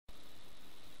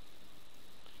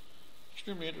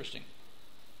Extremely interesting.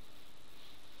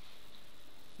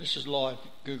 This is live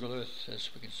Google Earth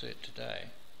as we can see it today,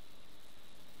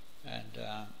 and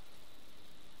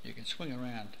you can swing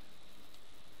around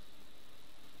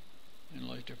in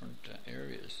all these different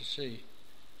areas to see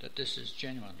that this is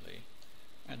genuinely,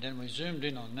 and then we zoomed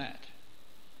in on that.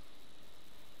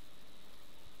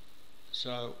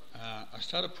 So I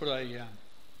started to put a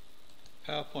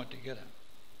PowerPoint together,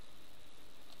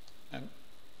 and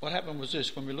what happened was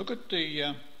this: when we look at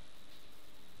the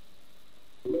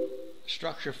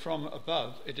structure from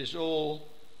above, it is all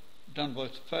done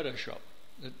with Photoshop.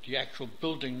 The actual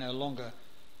building no longer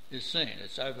is seen,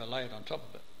 it's overlaid on top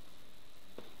of it.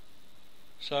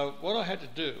 So what I had to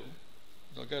do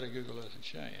is I'll go to Google Earth and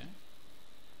show you.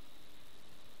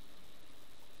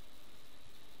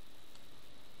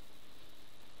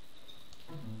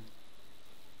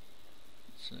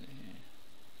 Let's see here.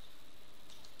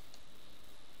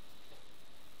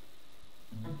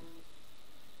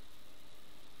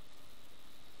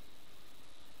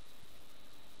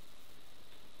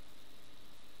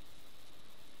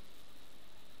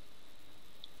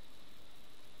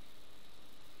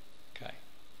 Okay.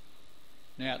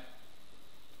 Now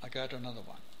I go to another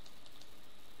one.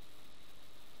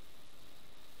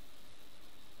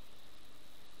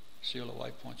 See all the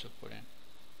waypoints I've put in.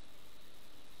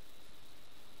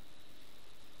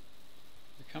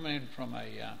 You're coming in from a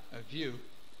view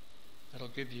that'll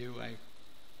give you a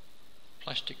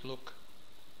plastic look.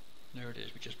 There it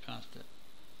is, we just passed it.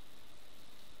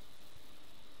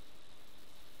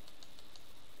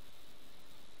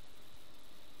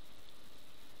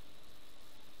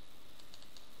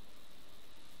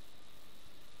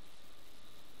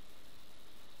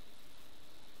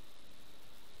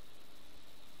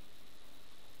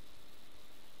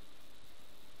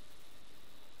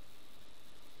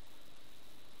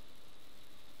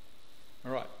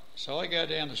 Alright, so I go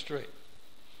down the street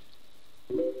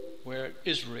where it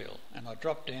is real, and I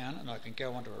drop down and I can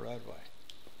go onto a roadway.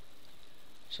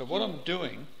 So what I'm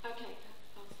doing... Okay,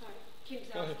 oh sorry, Kim's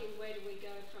asking where do we go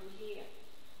from here?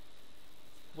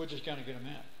 We're just going to get them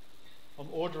out.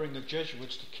 I'm ordering the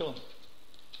Jesuits to kill them.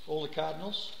 All the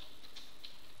cardinals.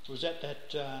 Was that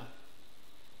the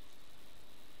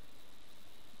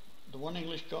one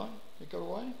English guy that got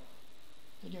away?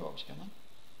 He knew what was coming.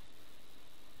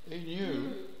 He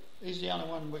knew he's the only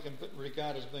one we can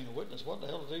regard as being a witness. What the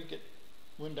hell did he get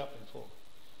wind up in for?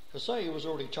 Because say he was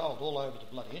already told all over the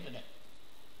bloody internet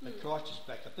that Christ is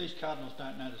back. If these cardinals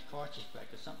don't know that Christ is back,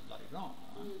 there's something bloody wrong.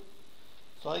 Right?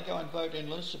 So they go and vote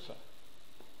in Lucifer.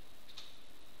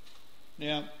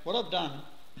 Now, what I've done,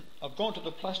 I've gone to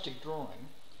the plastic drawing,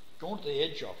 gone to the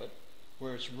edge of it,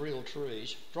 where it's real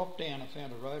trees, dropped down and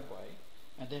found a roadway,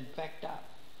 and then backed up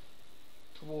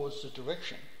towards the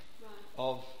direction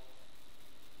of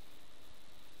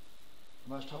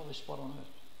the most holy spot on earth.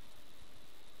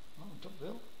 Oh, top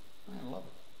bill. I love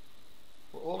it.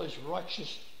 Where all these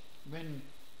righteous men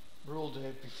ruled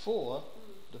there before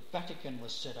the Vatican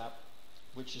was set up,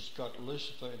 which has got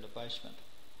Lucifer in the basement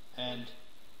and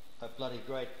a bloody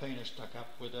great penis stuck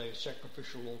up with a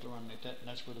sacrificial altar underneath that, and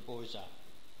that's where the boys are.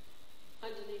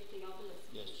 Underneath the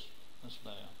obelisk? Yes, that's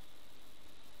where they are.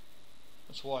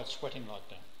 That's why it's sweating like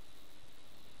that.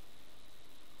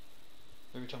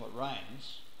 Every time it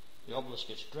rains, the obelisk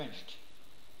gets drenched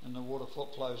and the water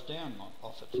flows down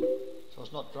off it. So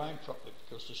it's not drained properly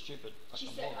because the stupid she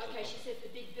fucking said, okay, she said the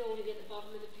big building at the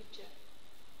bottom of the picture.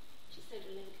 She sent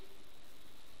a link.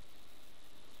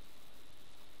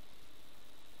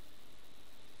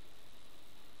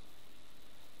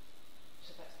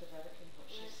 So that's the Vatican, what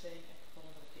she's seeing at the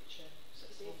bottom of the picture. So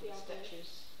it's all the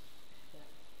statues.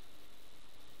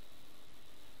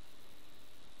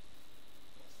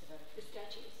 The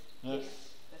statues. Yes. Yes.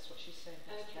 That's what she's saying.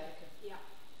 That's the Vatican. Yeah.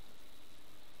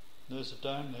 There's a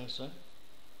dome there, see?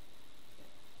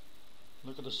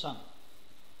 Look at the sun.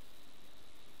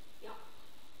 Yeah.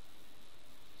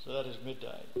 So that is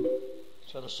midday.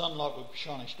 So the sunlight will be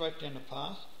shining straight down the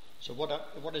path. So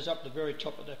what is up the very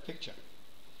top of that picture?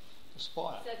 The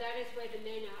spire. So that is where the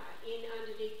men are, in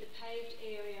underneath the paved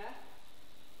area.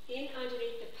 In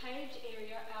underneath the paved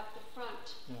area out the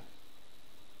front. Yeah.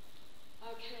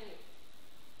 Okay.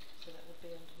 So that would be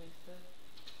underneath the...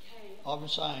 Okay. I'm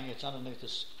saying it's underneath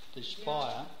the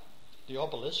spire, the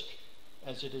obelisk,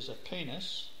 as it is a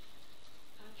penis.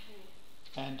 Okay.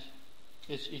 And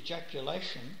its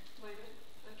ejaculation. Wait a minute.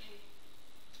 Okay.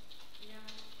 Now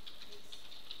it's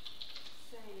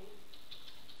saying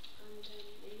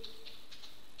underneath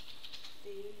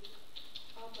the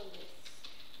obelisk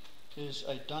is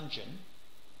a dungeon.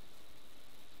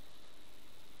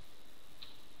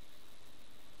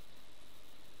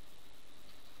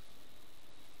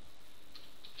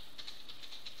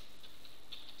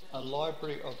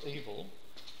 library of evil,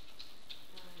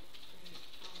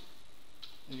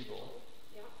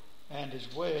 Yeah. and is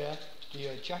where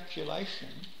the ejaculation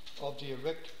of the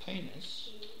erect penis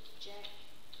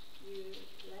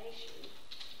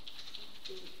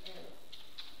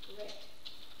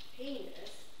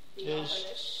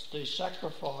is the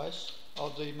sacrifice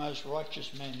of the most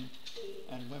righteous men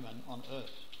and women on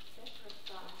earth.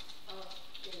 Sacrifice of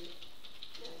the most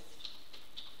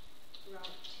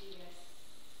righteous men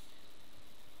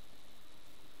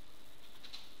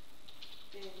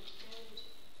and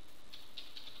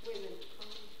women on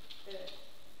earth.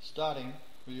 Starting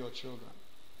with your children.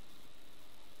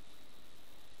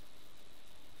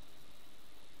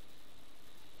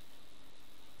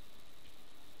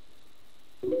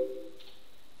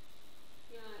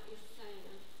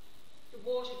 The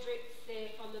water drips there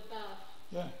from above.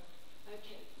 Yeah.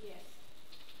 Okay, yes.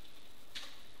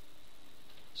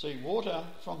 See, water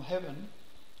from heaven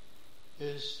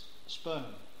is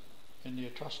sperm in the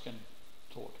Etruscan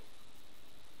thought.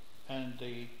 And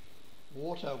the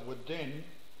water would then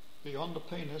be on the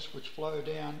penis, which flow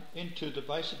down into the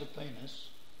base of the penis.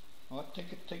 Right?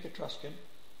 Think Etruscan,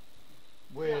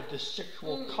 where the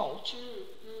sexual cult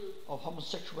of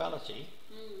homosexuality,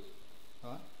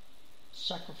 right,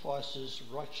 sacrifices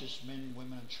righteous men,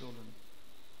 women and children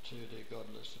to their god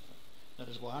Lucifer. That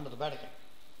is why under the Vatican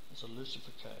it's a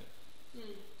Lucifer code.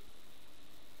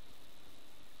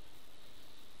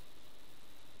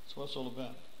 That's what it's all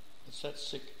about. It's that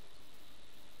sick.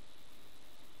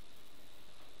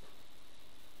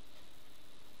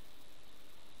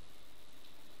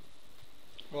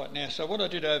 Right, now, so what I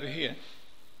did over here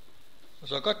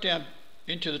was I got down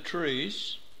into the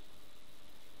trees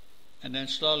and then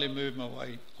slowly moved my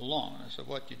way along. And so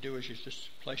what you do is you just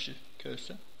place your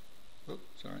cursor. Oops,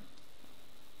 sorry.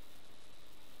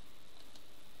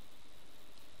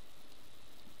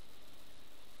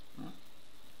 Right.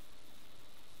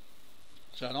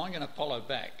 So now I'm going to follow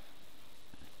back.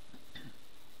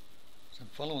 So I'm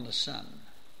following the sun.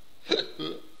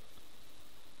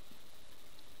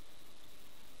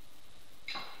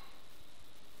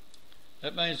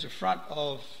 That means the front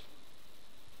of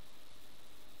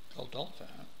Goldolfo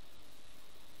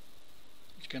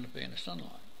is going to be in the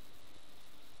sunlight.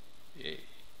 Yeah.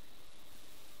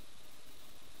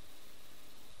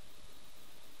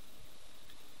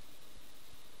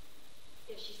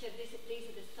 Yeah, she said these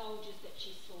are the soldiers that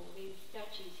she saw. These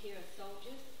statues here are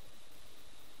soldiers.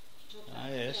 She talked about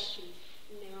yes. statues,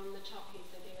 and they're on the top here,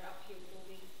 so they're up here with all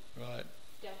these Right.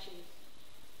 statues.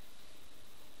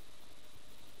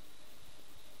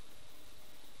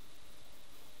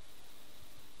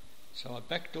 So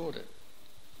I backdoored it.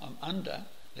 I'm under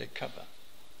their cover.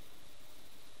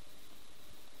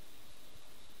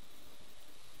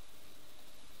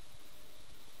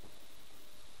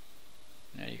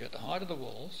 Now you've got the height of the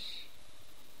walls.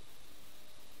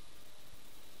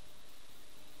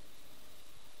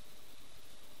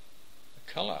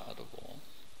 The colour of the walls.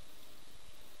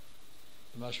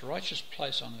 The most righteous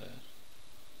place on earth.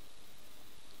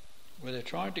 Where they're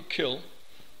trying to kill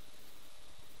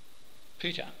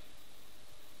Peter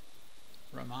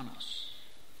Romanus,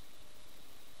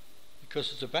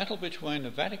 because it's a battle between the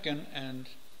Vatican and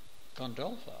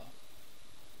Gondolfo.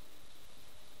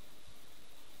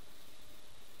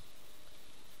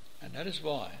 And that is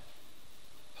why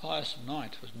Pius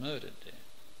IX was murdered there.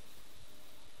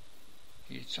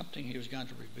 He had something he was going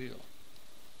to reveal.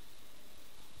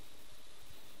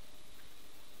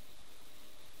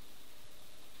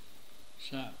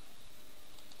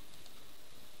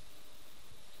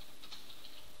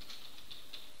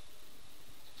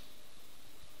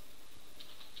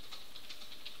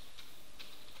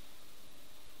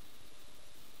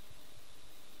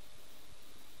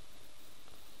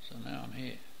 So now I'm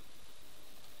here.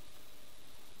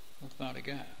 Not far to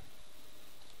go.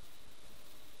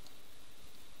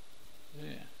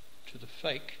 There, to the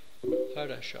fake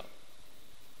Photoshop.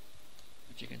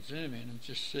 But you can zoom in and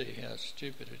just see how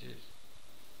stupid it is.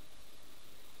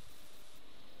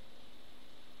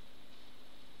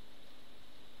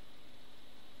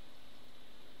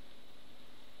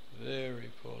 Very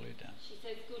poorly done. She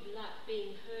says good luck.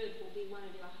 Being heard will be one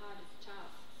of your hardest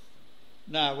tasks.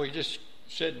 No, we just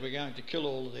said we're going to kill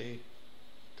all the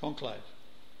conclave.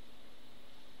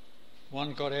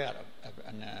 One got out,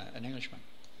 an Englishman.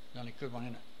 The only good one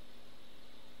in it.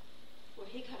 Well,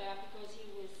 he got out because he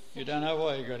was... You don't know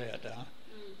why he got out, darling.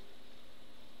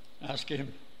 Ask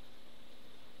him.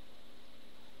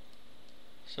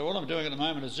 So what I'm doing at the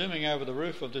moment is zooming over the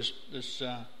roof of this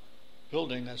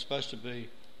building that's supposed to be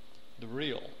the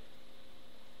real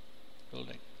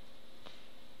building.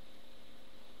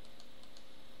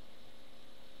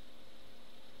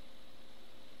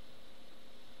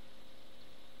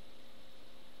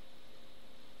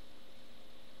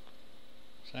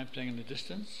 Same thing in the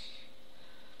distance.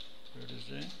 There it is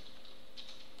there.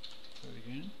 Do it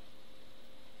again.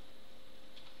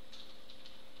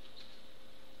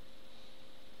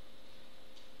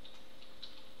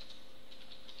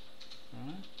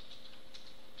 Right.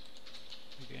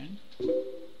 Again.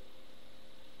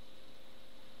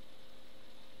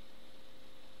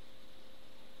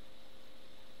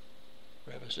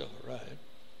 Grab herself a road.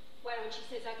 Wait on, she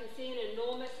says, I can see an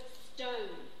enormous stone,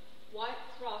 white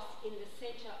cross in the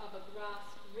centre of a grass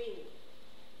ring.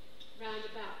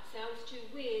 Roundabout. Sounds too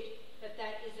weird, but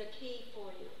that is a key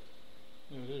for you.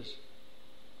 There it is.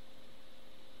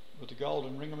 With the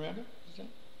golden ring around it, is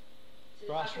that? So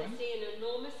Grass I can ring? see an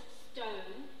enormous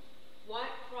stone,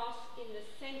 white cross in the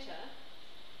centre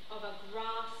of a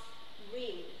grass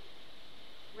ring.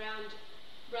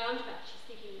 Roundabout.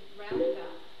 She's thinking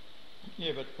roundabout.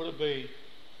 Yeah, but would it be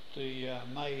the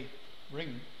May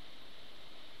ring,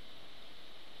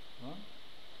 right?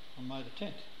 On May the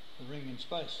 10th, the ring in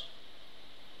space.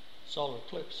 Solar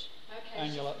eclipse. Okay.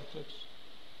 Annular eclipse.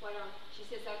 Wait on. She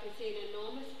says, I can see an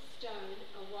enormous stone,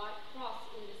 a white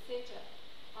cross in the centre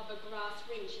of a grass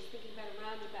ring. She's thinking about a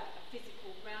roundabout, a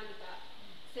physical roundabout.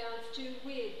 Sounds too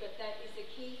weird, but that is a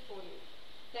key for you.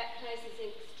 That place is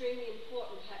extremely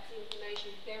important, perhaps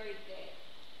information buried there.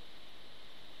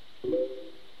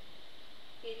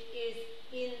 It is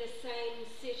in the same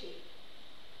city.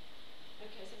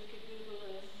 Okay, so we could Google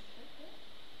Earth.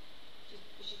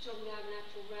 She's talking about an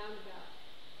actual roundabout.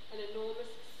 An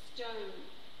enormous stone,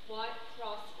 white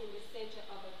cross in the centre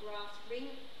of a grass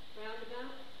ring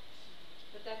roundabout.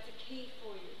 But that's a key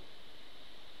for you.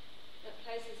 That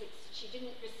place is, she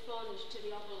didn't respond to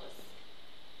the obelisk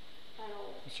at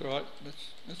all. That's all right.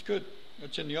 That's good.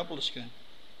 That's in the obelisk then.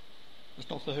 It's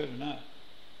not for her to know.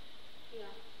 Yeah.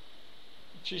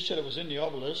 If she said it was in the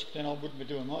obelisk, then I wouldn't be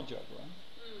doing my job, right?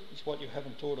 It's what you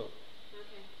haven't thought of.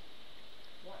 Okay.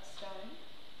 What stone?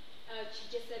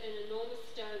 She just said an enormous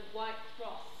stone, white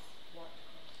cross. White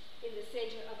cross. In the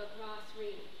centre of a grass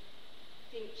ring.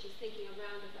 She's thinking a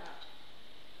roundabout.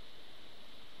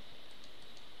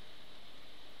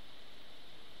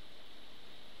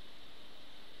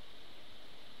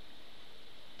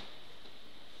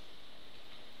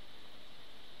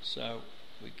 So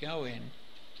we go in,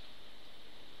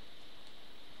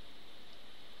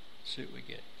 see what we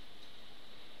get.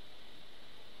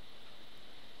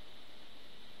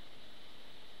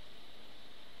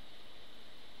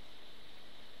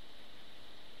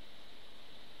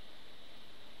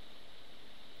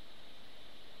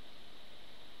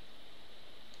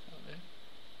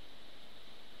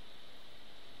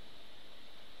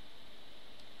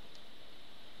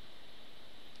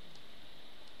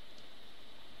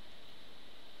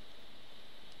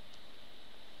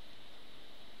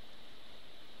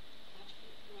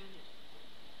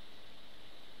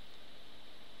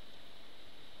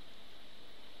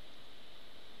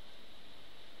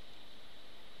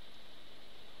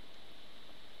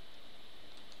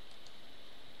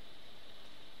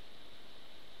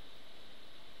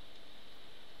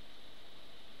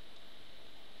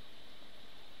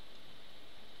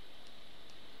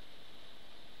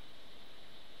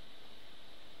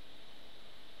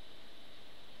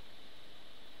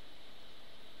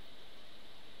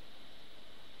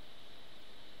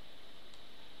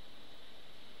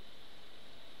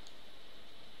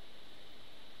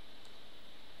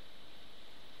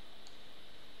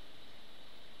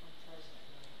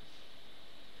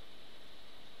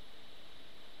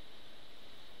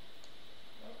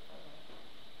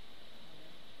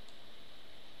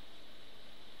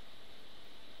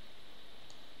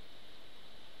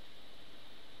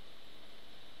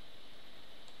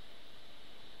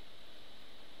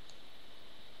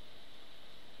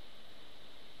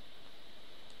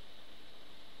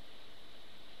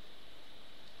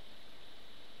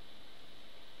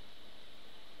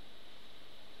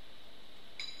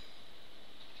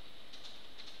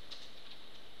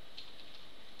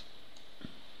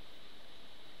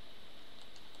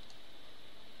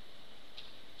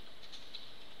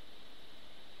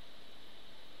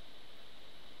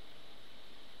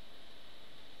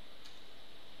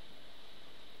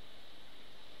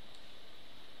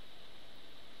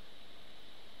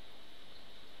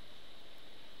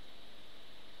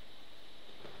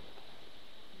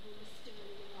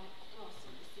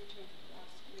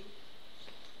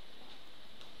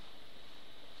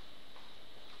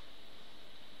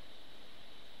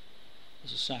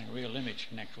 This is saying a real image.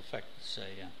 In actual fact, it's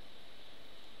a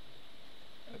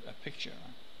picture.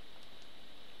 Right?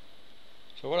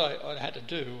 So what I had to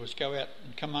do was go out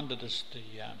and come under the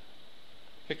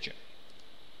picture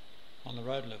on the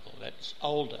road level. That's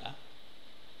older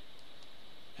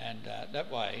And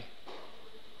that way,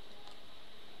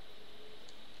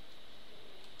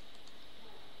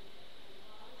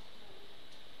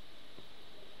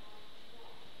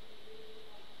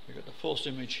 we've got the false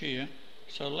image here,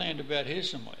 so land about here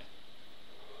somewhere.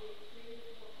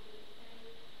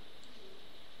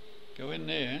 Go in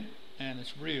there and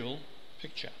it's real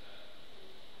picture.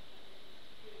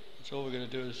 That's all we're going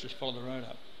to do is just follow the road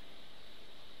up.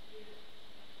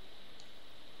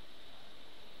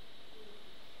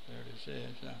 There it is there.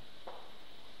 So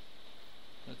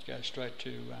let's go straight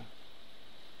to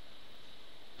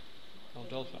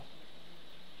Golgotha.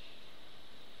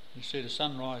 You see the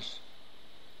sunrise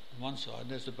on one side.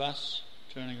 There's the bus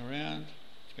turning around.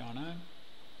 It's going home.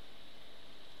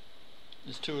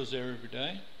 There's tours there every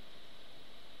day.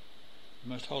 The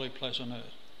most holy place on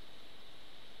earth.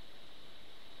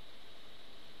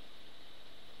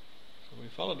 So we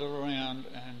followed it around,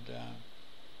 and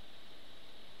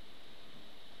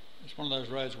it's one of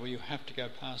those roads where you have to go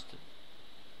past it.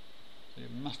 So you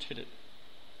must hit it.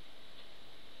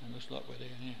 And it looks like we're there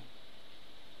now.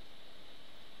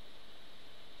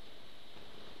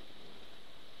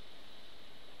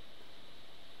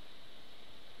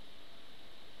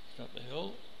 Up the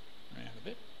hill, around a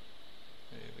bit.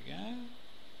 There we go.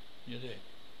 You're there.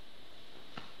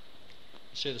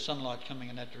 You see the sunlight coming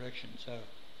in that direction, so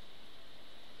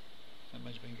that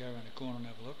means we can go around the corner and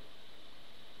have a look.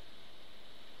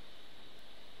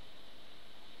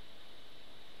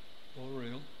 All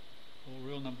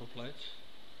real number plates.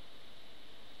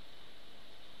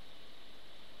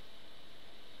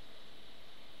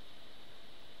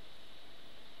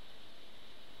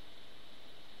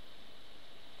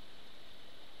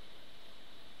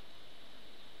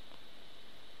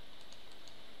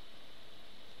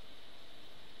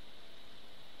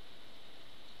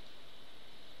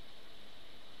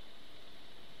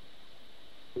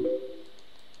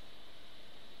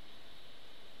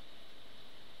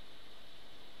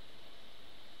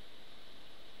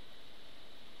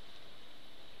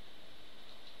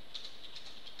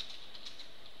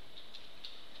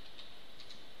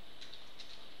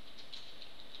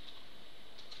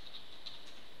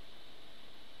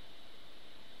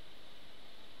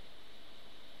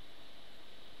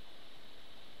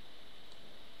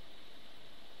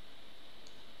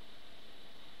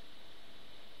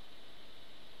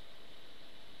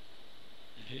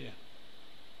 Here.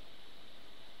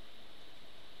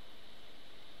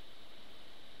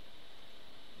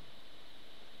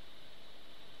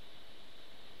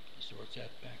 So what's that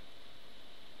back?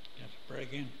 You have to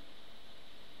break in.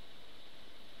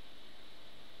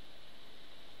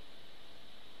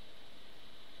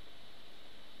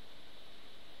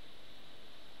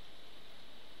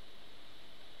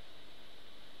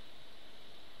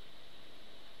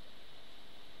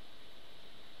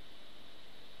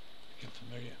 Become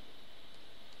familiar.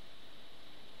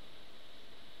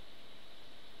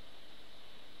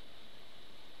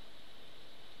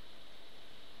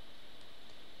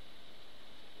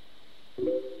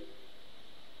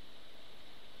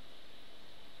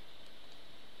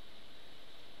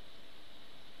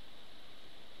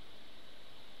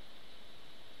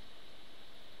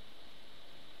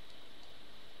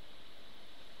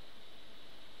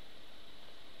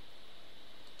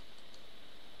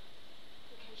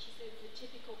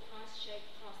 Typical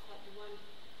Christ-shaped cross like the one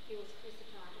he was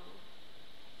crucified on.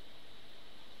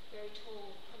 Very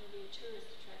tall, probably a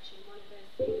tourist attraction, one of those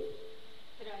things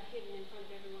that are hidden in front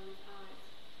of everyone's eyes.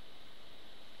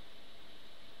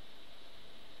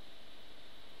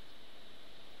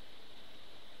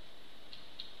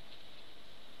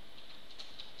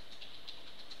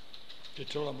 Did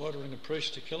you tell him ordering the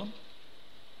priest to kill him?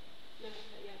 No,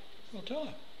 yeah. Well, tell her.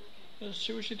 Okay. Let's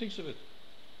see what she thinks of it.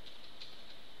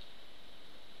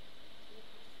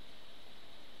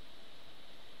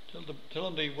 Tell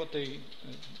them what the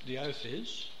oath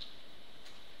is.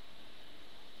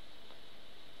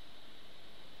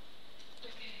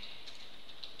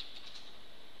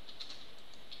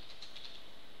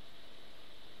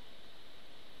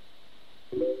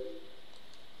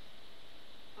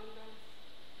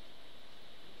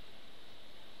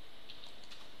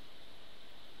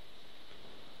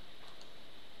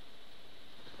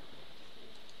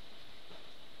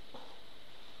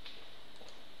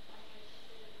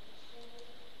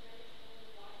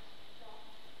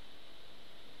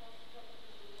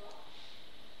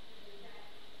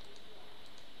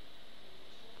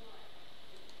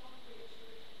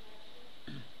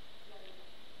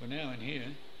 We're now in here,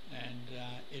 and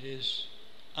it is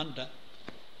under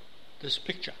this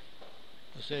picture,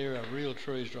 because there are real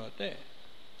trees right there.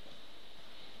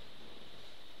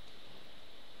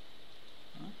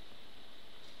 Right?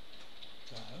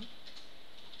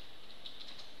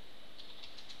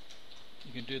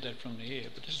 You can do that from the air,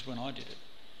 but this is when I did it.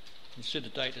 You see the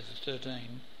date as the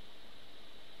 13th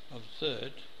of the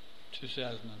 3rd,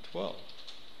 2012.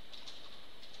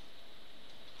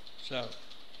 So,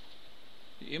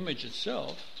 the image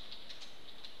itself,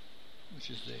 which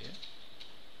is there,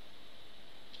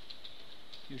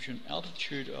 gives you an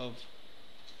altitude of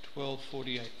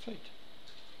 1248 feet.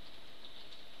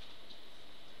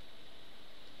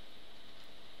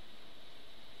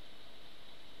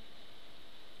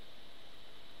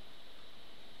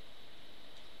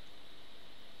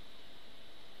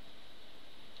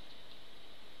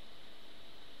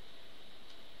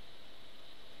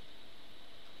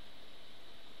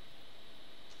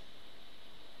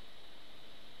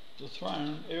 The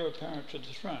throne, heir apparent to the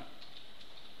throne.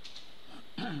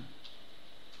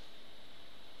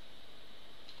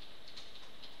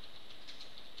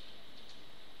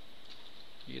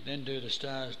 You then do the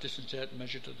stars' distance out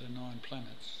measured to the 9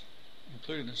 planets,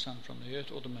 including the sun from the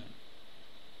earth or the moon,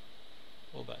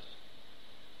 or both.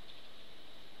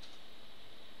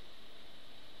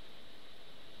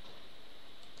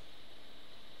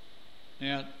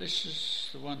 Now, this is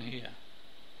the one here.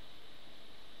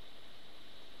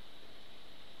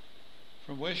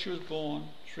 From where she was born,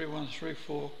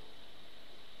 3134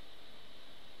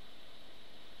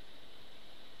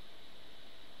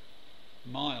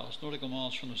 miles, nautical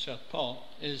miles from the South Pole,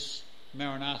 is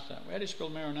Maranatha. How do you spell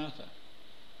Maranatha?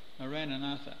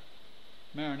 Maranatha.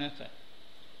 Maranatha.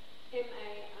 M-A-R-A-N-A.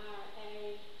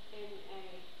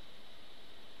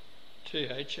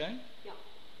 T-H-A? Yeah.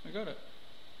 I got it.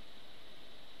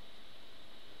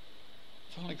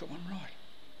 Finally got one right.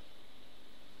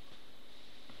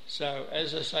 So,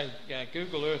 as I say,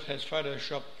 Google Earth has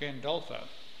Photoshop Gandolfo,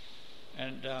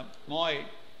 and my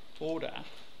order,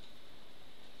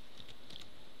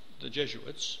 the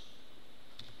Jesuits,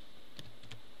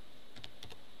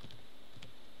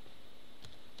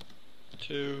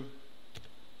 to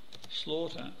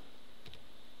slaughter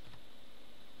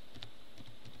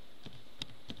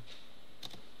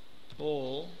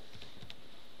all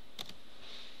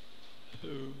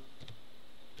who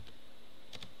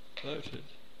voted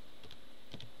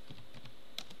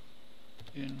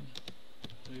in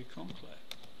the conclave.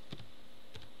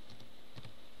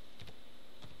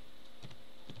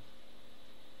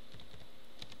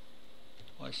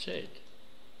 I said,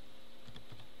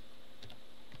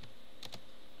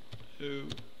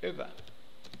 whoever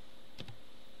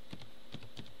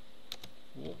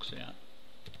walks out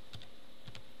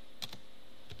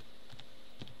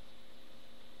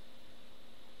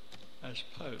as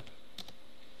Pope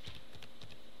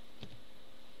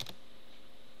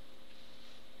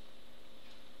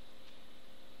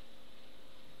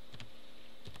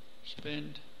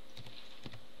spend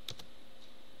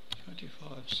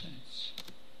 25 cents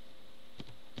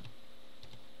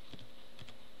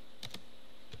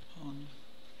on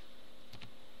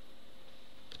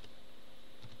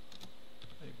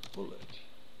a bullet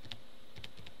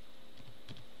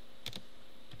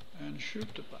and shoot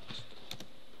the bastard.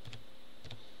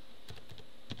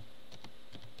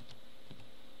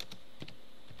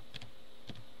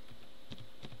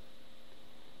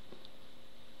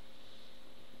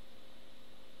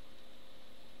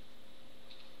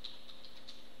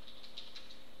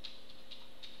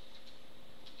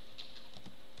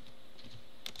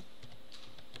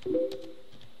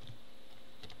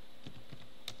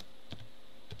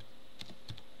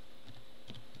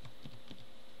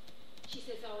 She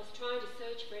says, I was trying to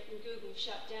search for it and Google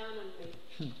shut down on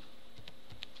me.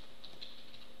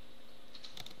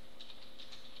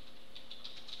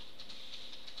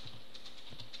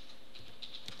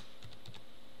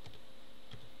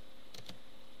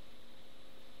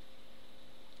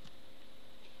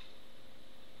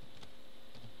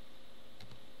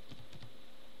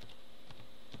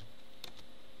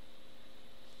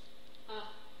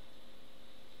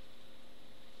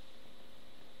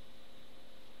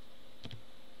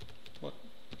 What?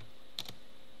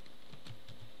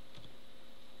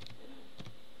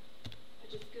 I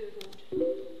just Googled.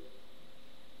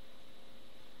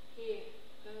 Here.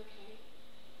 Okay.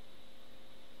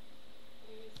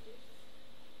 Where is this?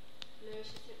 No,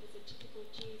 she said it was a typical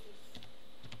Jesus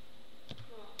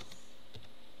cross.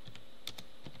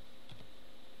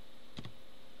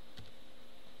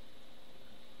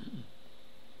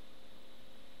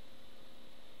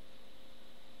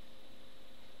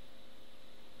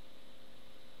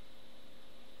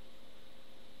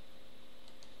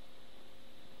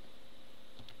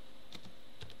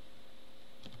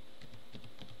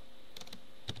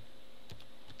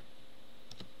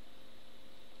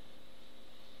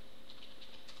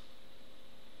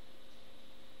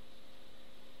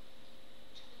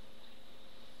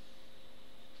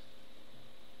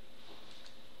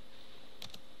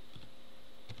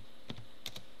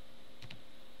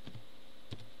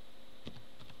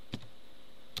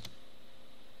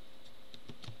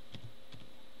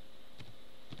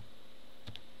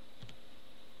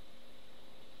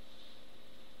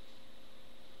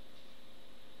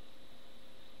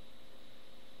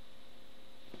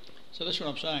 So that's what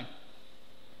I'm saying.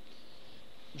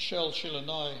 Michelle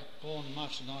Chilanoy, born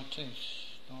March 19th,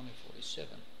 1947,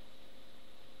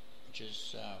 which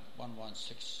is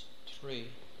 1163.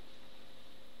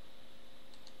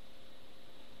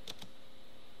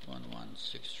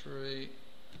 1163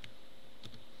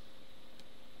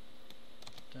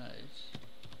 days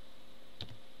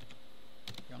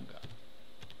younger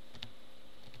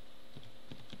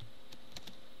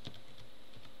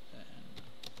than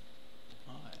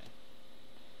I.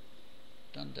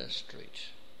 Dundas Street.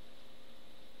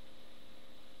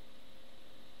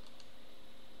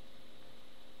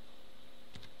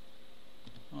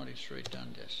 '93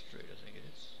 Dundas Street, I think it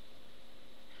is.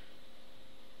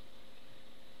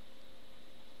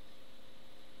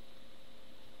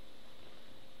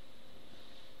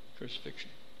 Crucifixion.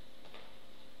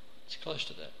 It's close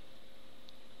to that.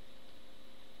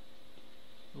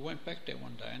 We went back there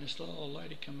one day and this little old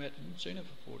lady come out, and hadn't seen her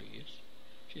for 40 years.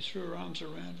 She threw her arms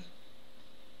around her.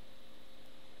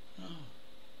 Oh,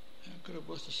 how good it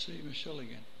was to see Michelle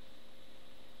again.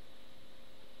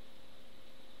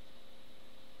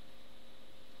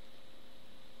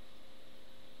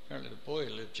 Apparently the boy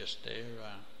who lived just there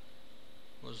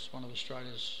was one of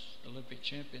Australia's Olympic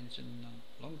champions in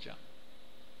long jump.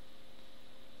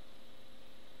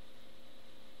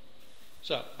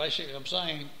 So basically I'm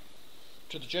saying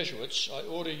to the Jesuits, I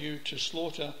order you to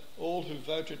slaughter all who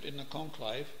voted in the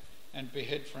conclave and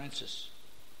behead Francis.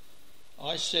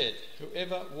 I said,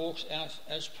 whoever walks out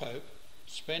as Pope,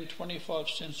 spend 25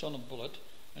 cents on a bullet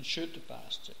and shoot the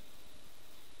bastard.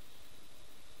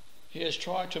 He has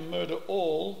tried to murder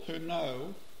all who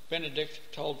know Benedict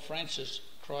told Francis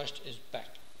Christ is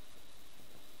back.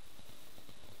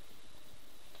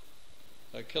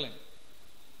 So kill him.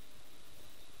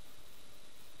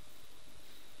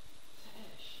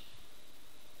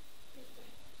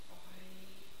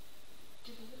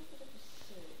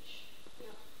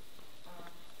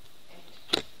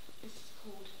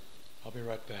 I'll be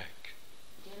right back.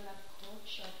 Della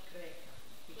Croce Greca,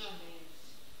 which means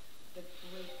the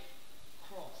Greek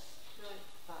cross. Right.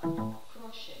 But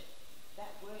croce,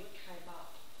 that word came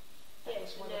up. That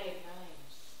was one of the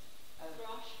names.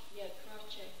 Croce? Yeah,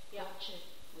 croce. Yeah. Croce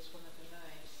was one of the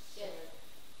names. Yes.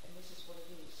 So, and this is what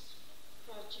it is.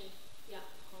 Croce. Yeah.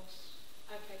 Cross.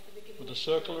 Okay, so they're giving With a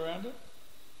circle around it?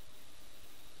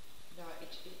 No,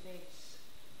 it means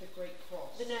the Greek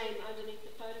cross. the name underneath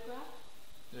the photograph.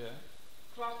 Yeah.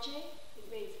 Croce, it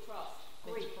means cross.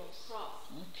 Greek cross.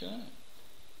 Okay.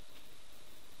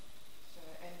 So,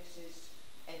 and this is,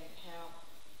 and how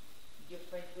your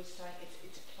friend was saying,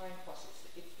 it's a plain cross.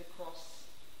 It's the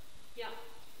cross. Yeah.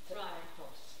 It's a plain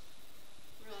cross.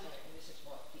 Right. So, and this is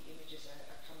what the images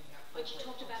are coming up. But you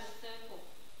talked about a circle.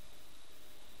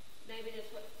 Maybe that's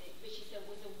what she said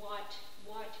was a white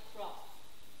cross.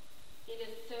 In a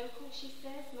circle, she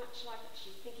says, much like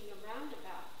she's thinking a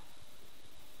roundabout.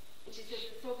 And she says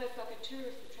it's almost like a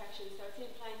tourist attraction, so it's in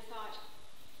plain sight.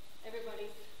 Everybody's...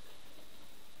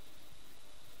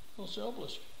 Well, it's the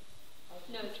obelisk.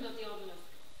 No, it's not the obelisk.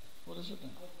 What is it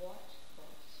then? A white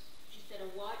cross. She said a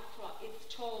white cross. It's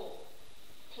tall.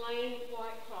 Plain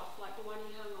white cross, like the one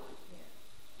he hung on. Yeah.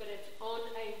 But it's on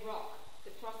a rock.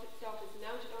 The cross itself is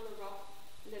mounted on a rock,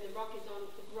 and then the rock is on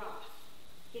the grass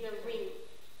in a ring.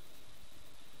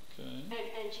 Okay.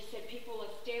 And she said people are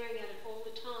staring at it all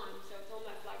the time, so it's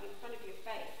almost like in front of your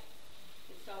face.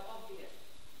 It's so obvious.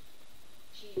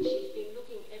 She's been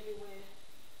looking everywhere.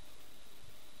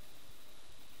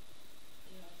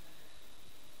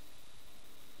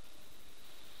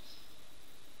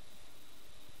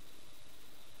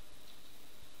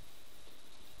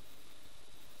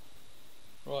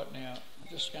 Right, now I'm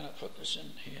just going to put this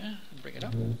in here and bring it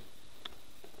up.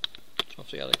 It's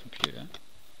off the other computer.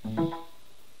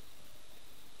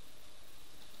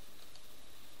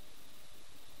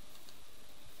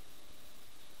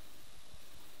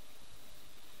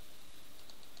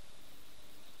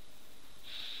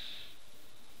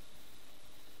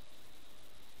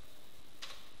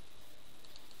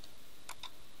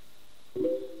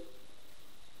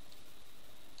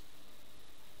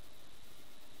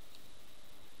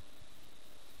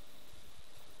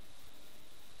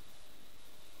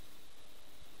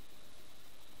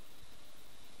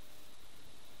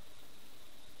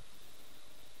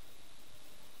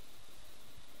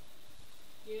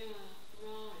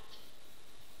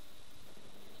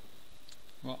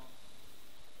 What?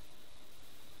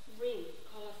 Ring,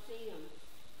 Colosseum.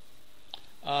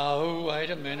 Oh,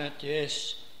 wait a minute,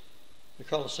 yes. The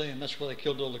Colosseum, that's where they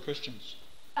killed all the Christians.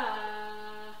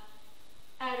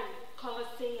 Adam,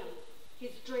 Colosseum.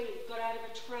 His dream got out of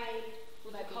a train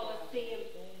with a Colosseum.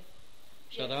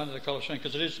 So they're under the Colosseum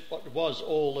because it is what was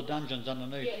all the dungeons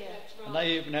underneath. Yeah, that's right. And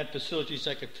they even had facilities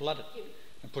they could flood it Yeah.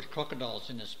 and put crocodiles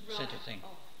in this Right. centre thing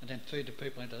Oh. and then feed the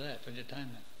people into that for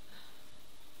entertainment.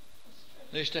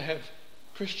 They used to have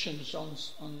Christians on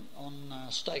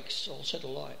stakes all set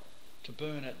alight to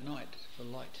burn at night for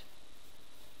light.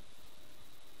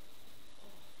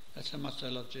 That's how much they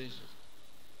love Jesus.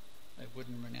 They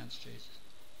wouldn't renounce Jesus.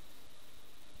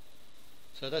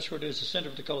 So that's what it is, the centre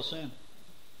of the Colosseum.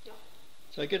 Yeah.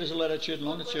 So get us a latitude and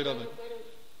longitude of it.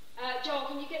 Joel,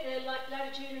 can you get the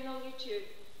latitude and longitude?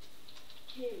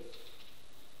 Kim.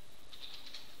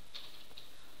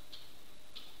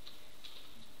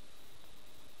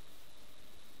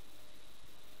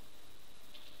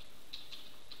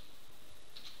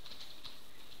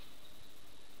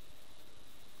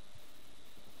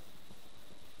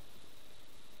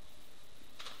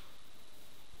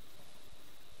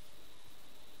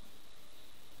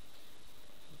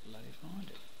 Bloody find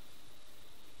it.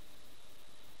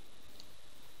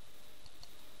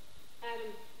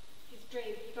 Adam, his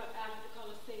dream, he got out of the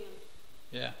Colosseum.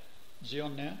 Yeah. Is he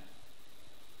on now?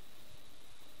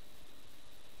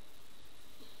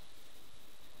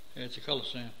 Yeah, it's a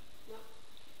Colosseum. No.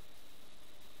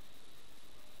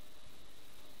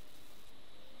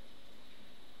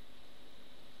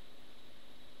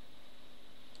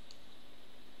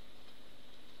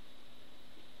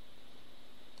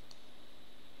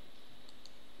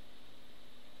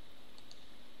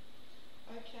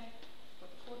 Okay, got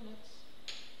the coordinates.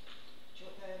 Do you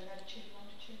want the latitude and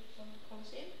longitude from the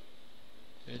Colosseum?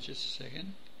 Yeah, just a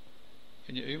second.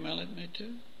 Can you email it me to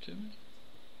me?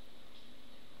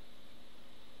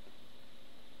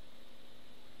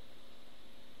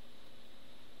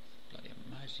 Bloody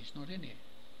amazed he's not in here.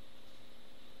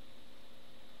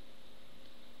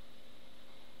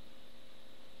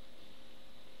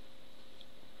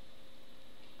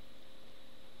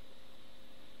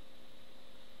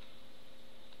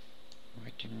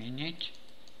 Wait a minute.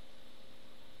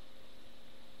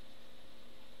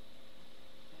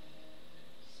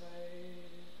 So,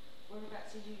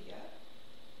 whereabouts are you, yeah?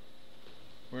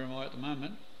 Where am I at the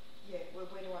moment? Yeah, where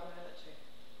do I mail it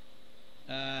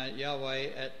to? Yahweh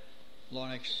at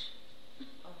Linux.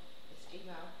 Oh, it's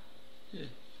email. Yeah.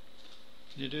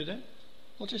 Can you do that?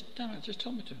 Well, just damn it, just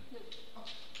tell me to. Oh,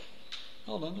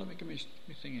 Hold on, let me give me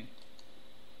thing here.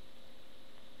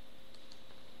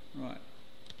 Right.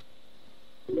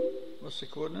 What's the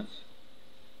coordinates?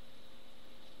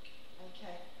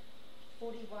 okay.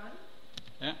 41.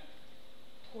 Yeah.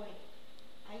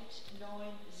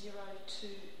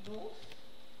 0.8902 north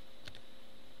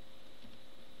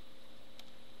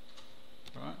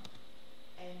Right.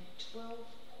 and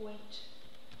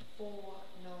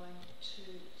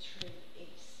 12.4923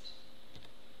 east.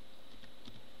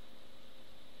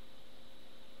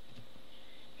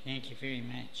 Thank you very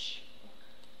much.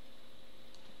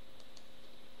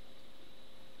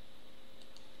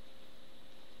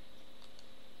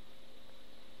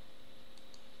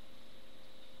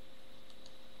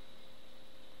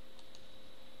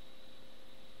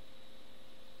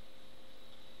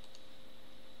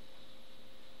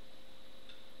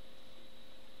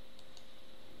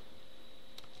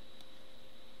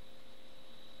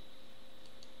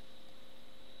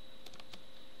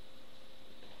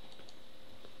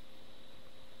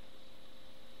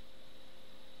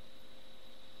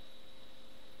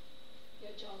 Yeah,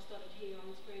 Joel's got it here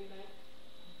on screen, babe.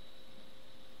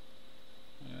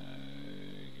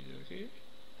 Okay.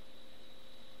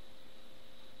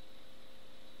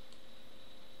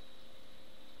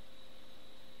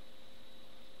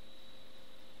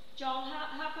 Joel,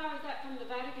 how far is that from the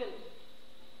Vatican?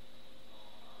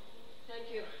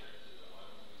 Thank you.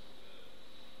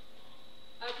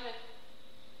 Okay.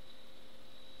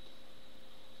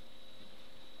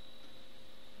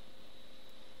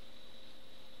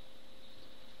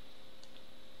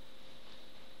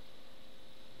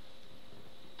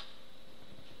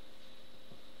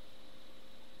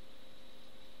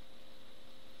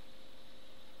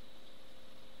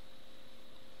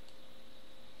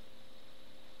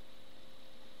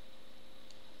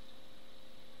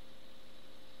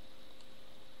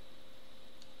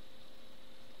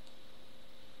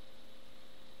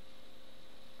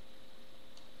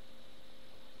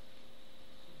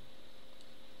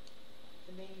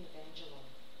 The meaning of angelon,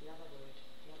 the other word,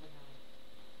 the other name.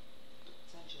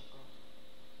 It's angel of God.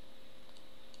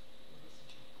 The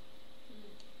messenger of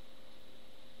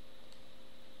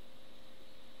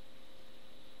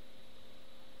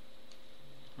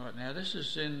God. Right, now this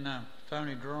is in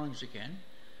phony drawings again,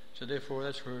 so therefore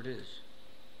that's where it is.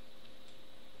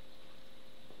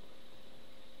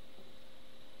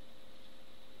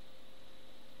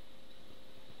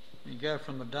 go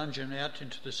from the dungeon out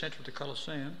into the centre of the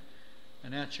Colosseum,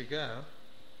 and out you go.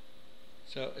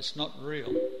 So it's not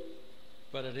real,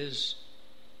 but it is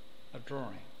a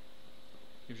drawing.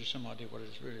 Gives you some idea what it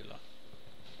is really like.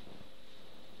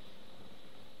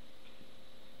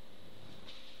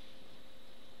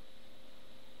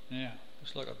 Now,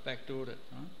 looks like I've backdoored it,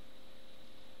 right?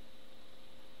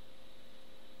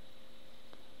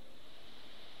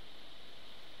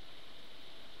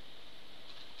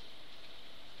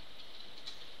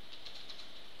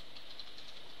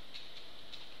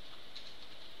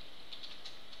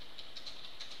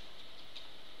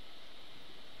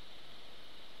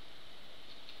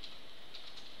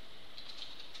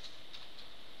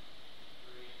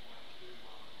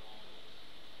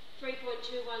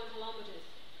 Kilometres.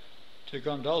 To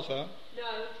Gondolfo?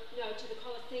 No, to the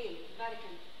Colosseum, the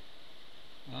Vatican.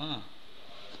 Ah.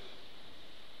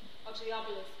 Or to the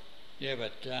obelisk. Yeah,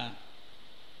 but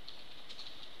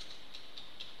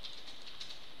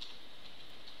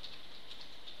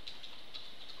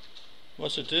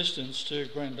what's the distance to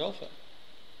Gondolfo?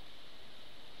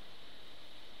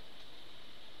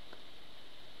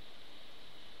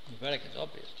 The Vatican's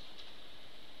obvious.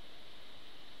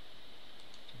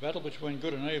 It's a battle between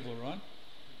good and evil, right?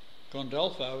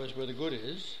 Gondolfo is where the good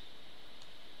is.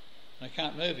 They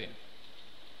can't move him.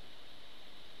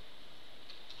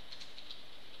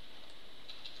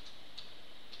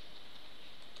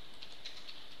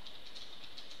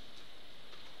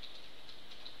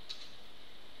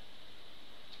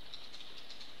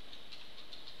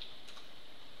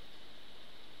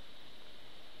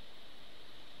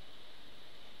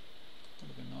 Would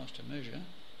have been nice to measure.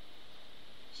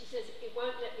 She says, it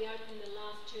won't let me open the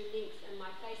last two links and my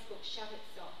Facebook shut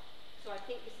itself. So I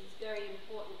think this is very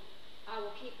important. I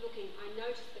will keep looking. I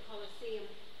noticed the Colosseum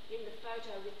in the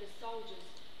photo with the soldiers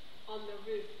on the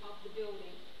roof of the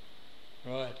building.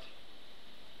 Right.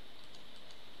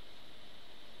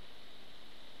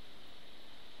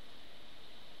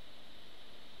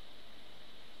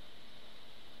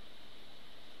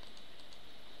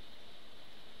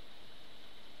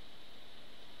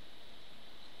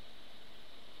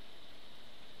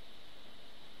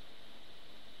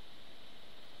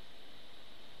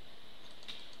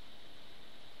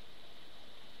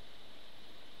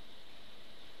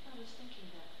 I was thinking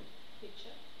that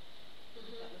picture that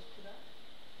was put up.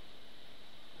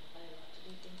 They like to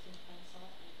do things in plain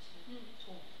sight and it's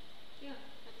torn. Yeah,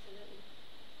 absolutely.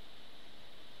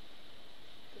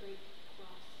 Greek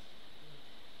cross.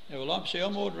 Yeah, well,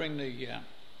 I'm ordering the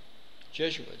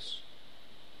Jesuits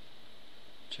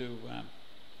to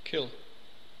kill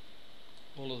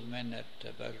all of the men that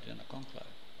voted in the conclave.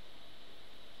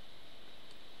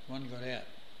 One got out,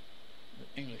 the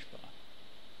English fella.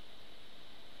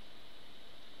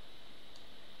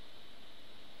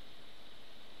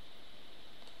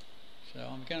 So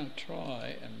I'm going to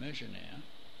try and measure now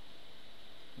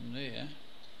from there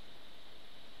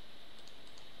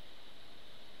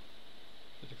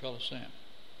to the Colosseum.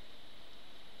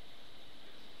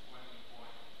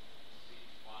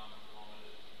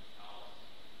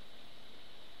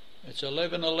 It's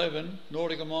 1111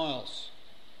 nautical miles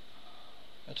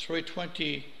at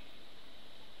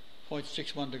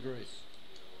 320.61 degrees.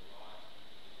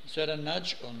 Is that a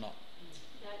nudge or not?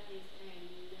 That is a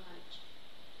nudge.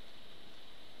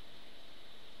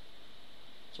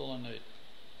 That's all I need.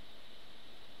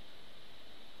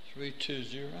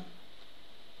 320. I'll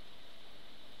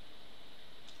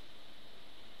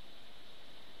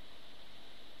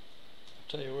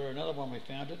tell you where another one we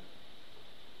found it.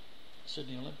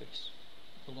 Sydney Olympics.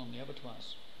 Pulled on the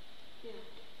abattoirs. Yeah.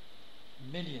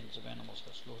 Millions of animals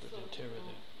got slaughtered in terror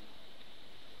there.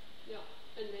 Yeah,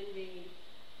 and then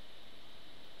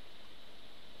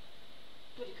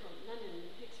what do you call it, London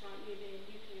Olympics right near the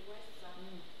nuclear waste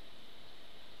zone.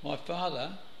 My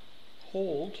father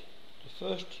hauled the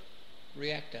first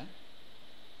reactor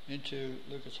into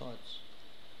Lucas Heights.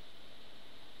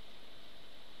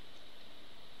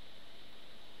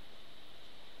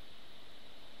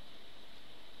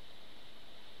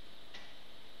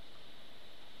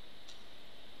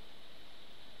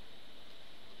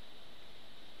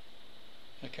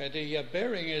 Okay, the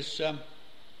bearing is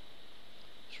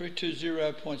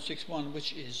 320.61,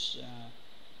 which is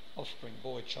offspring,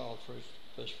 boy, child, fruit,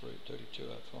 first fruit,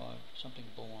 3205, something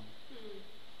born.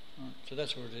 Right, so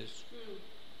that's where it is.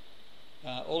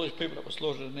 All these people that were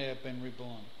slaughtered in there have been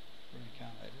reborn,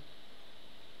 reincarnated.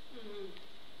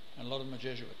 And a lot of them are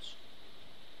Jesuits.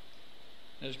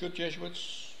 There's good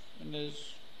Jesuits and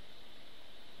there's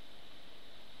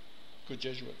good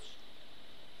Jesuits.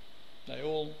 They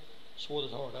all swore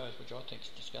this horrid oath, which I think is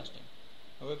disgusting.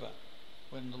 However,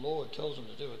 when the Lord tells them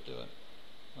to do it, do it.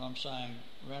 And I'm saying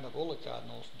round up all the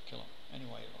cardinals and kill them any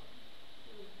way you like.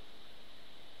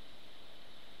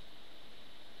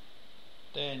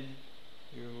 Then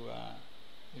you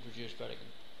introduce Vatican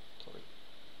III.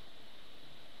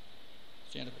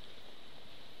 It's the end of it.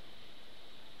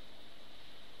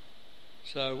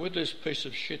 So with this piece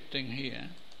of shit thing here,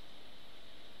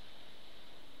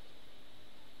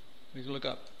 we can look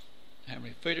up how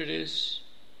many feet it is,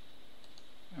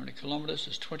 how many kilometres.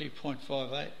 It's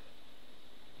 20.58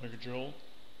 megajoule.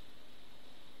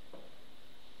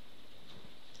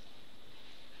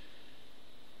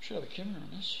 Should have a camera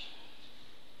on this.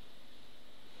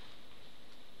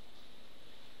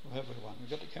 Or have we one? We've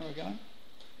got the camera going?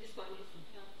 This one is,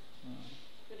 yeah.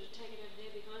 Got to take it over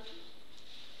there behind you?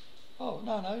 Oh,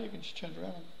 no, you can just turn it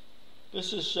around.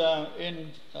 This is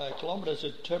in kilometres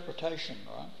interpretation,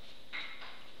 right?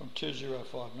 From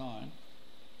 2059.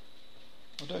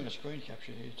 I'm doing a screen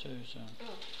capture here too, so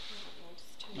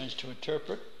it means to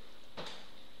interpret,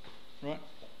 right?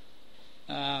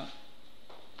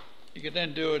 You could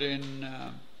then do it in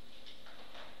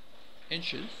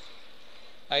inches.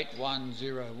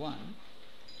 8101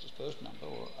 is the first number,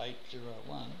 or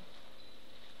 801.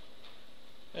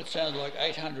 That sounds like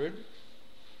 800.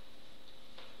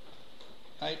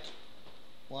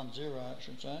 810, I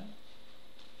should say.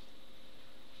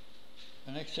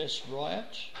 An excess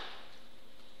riot.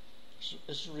 This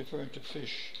is referring to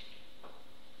fish.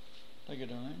 Thank you,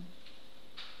 darling.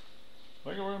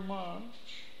 Thank you very much.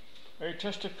 A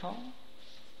testicle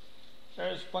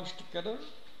is bunched together,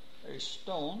 a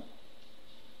stone.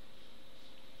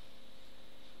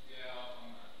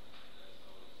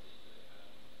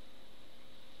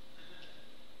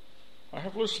 I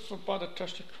have Lucifer by the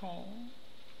testicle.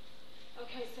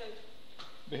 Okay, so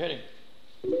Beheading.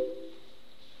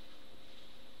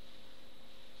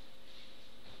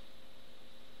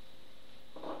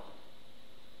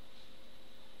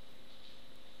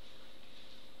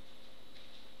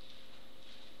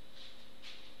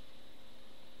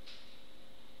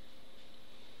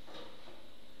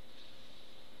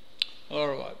 All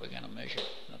right, we're going to measure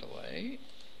another way.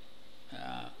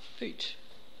 Feet.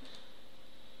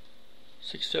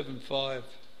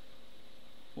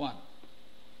 6751.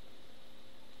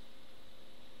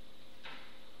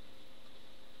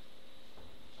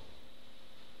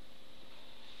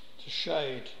 To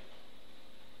shade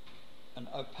an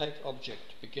opaque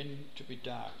object, begin to be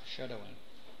dark, shadowing.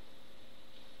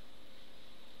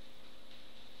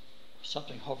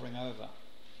 Something hovering over.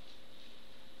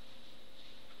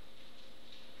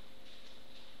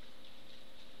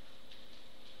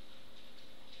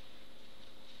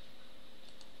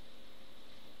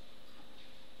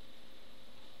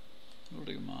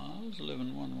 Building Mars,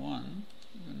 1111,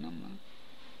 the number.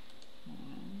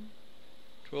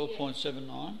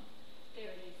 12.79. there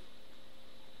it is.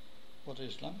 What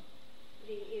is that?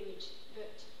 The image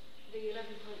that the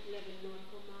 11.11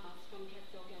 nautical miles from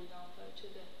Castel Gandolfo to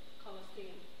the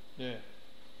Colosseum. Yeah.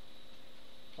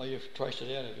 Oh, you've traced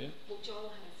it out, have you? Well, Joel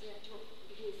has, yeah. Do you want to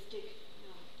give me a stick?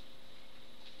 No.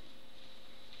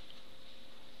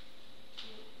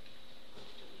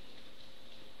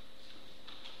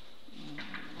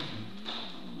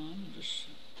 Just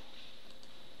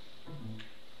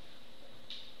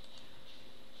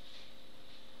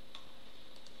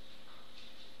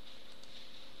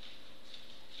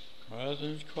well,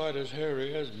 it's quite as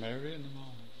hairy as Mary in the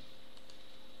morning.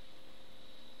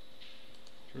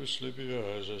 Through sleepy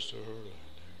eyes as to her lying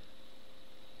there.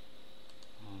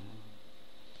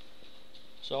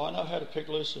 So I know how to pick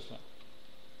Lucifer.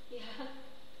 Yeah.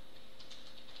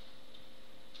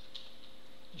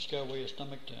 Just go where your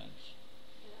stomach turns.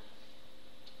 Yeah.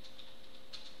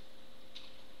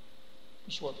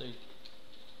 This is what the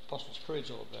Apostles' Creed's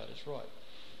all about. It's right.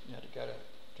 You had to go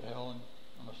to hell and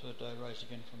on the third day rise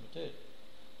again from the dead.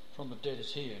 From the dead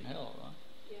is here in hell, right?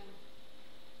 Yeah.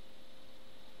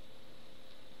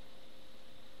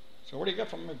 So what do you got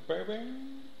from me, baby? When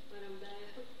I'm there,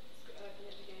 open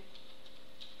it again.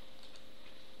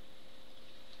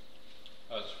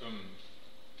 It's from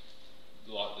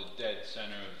like the dead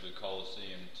centre of the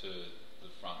Colosseum to the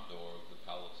front door of the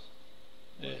palace.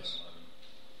 Yes.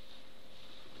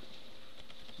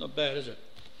 Not bad, is it?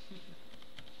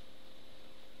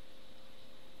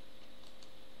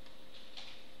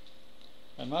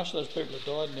 And most of those people that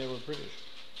died in there were British.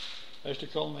 They used to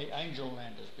call me angel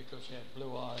landers because they had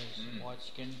blue eyes, white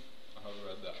skin, I've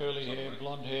read that. curly hair,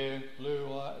 blonde hair,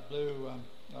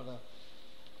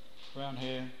 brown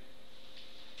hair,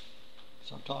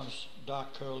 sometimes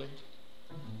dark curly.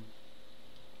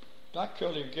 Dark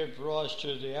curly gave rise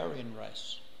to the Aryan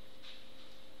race.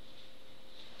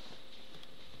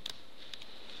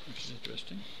 which is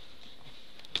interesting.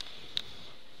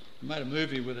 I made a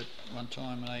movie with it one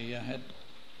time, and I had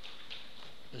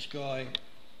this guy,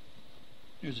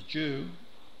 he was a Jew,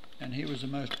 and he was the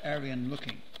most Aryan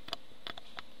looking,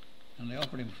 and they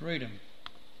offered him freedom.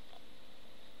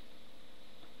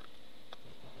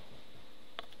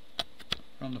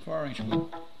 From the firing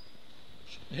squad.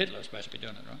 Hitler's supposed to be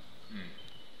doing it, right?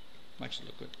 Makes it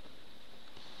look good.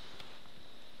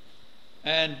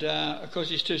 And of course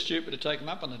he's too stupid to take him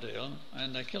up on the deal,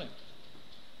 and they kill him.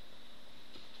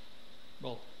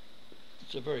 Well,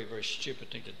 it's a very, very stupid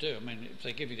thing to do. I mean, if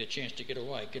they give you the chance to get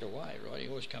away, right? You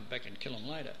always come back and kill them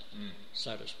later,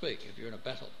 so to speak, if you're in a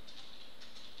battle.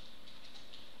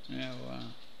 Now,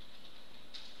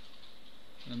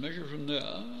 the measure from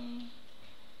there,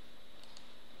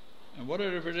 and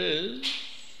whatever it is,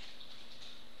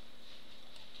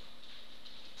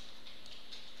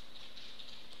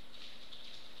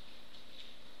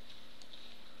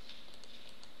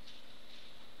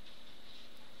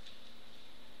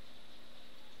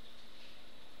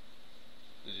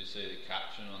 Did you see the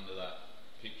caption under that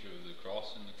picture of the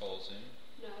cross in the Colosseum?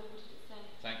 No, what did it say?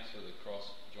 Thanks for the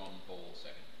cross, John Paul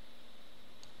II.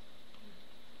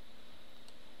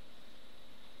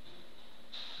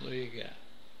 there you go.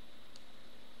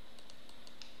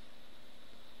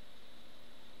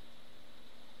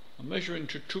 I'm measuring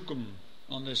Tutugum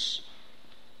on this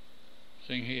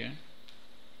thing here.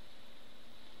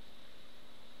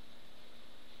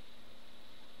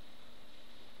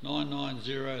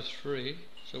 $9,903.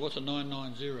 So what's a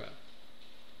 990?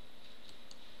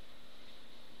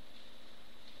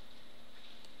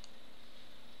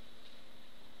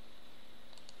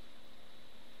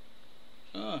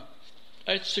 Ah,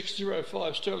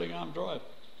 8605 Sterling Arm Drive.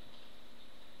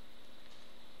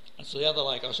 That's the other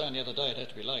lake I was saying the other day. It had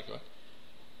to be lake, right?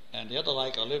 And the other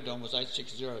lake I lived on was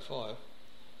 8605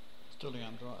 Sterling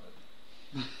Arm Drive.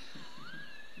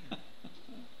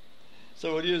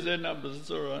 So we'll use their numbers,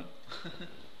 it's all right.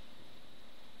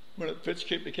 When it fits,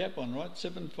 keep the cap on, right?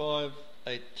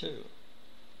 7582.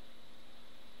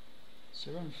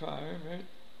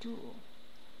 7582.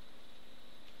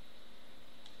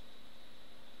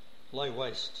 Lay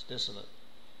waste, desolate.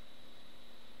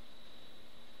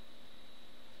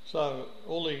 So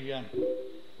all the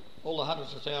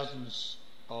hundreds of thousands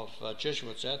of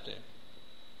Jesuits out there,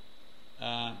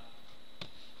 I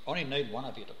only need one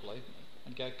of you to believe me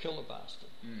and go kill the bastard.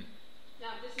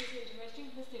 Now, this is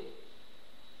interesting. Listen,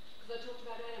 because I talked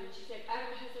about Adam, and she said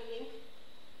Adam has a link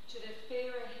to the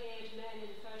fairer-haired man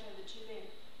in the photo, the two men.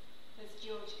 That's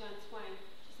George Gunn Swain.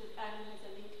 She says Adam has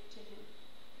a link to him.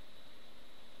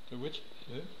 To which?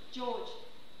 Who? George,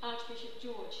 Archbishop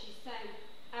George. She's saying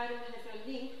Adam has a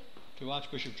link To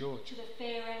Archbishop George. to the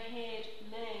fairer-haired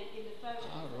man in the photo.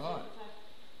 Oh, right.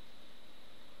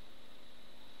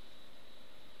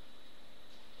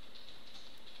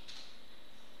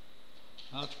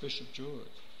 Archbishop George.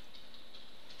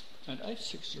 And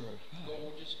 8605.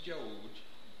 Gorgeous George.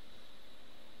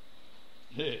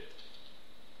 Yeah.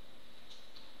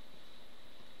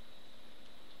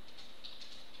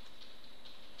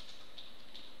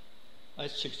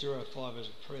 $8,605 is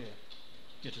a prayer,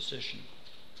 intercession.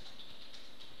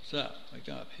 So we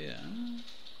go up here.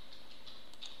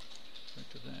 Back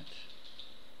to that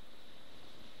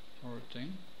horrid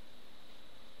thing.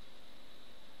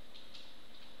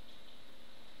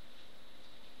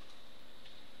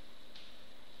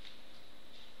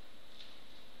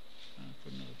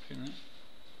 Put another pin in it.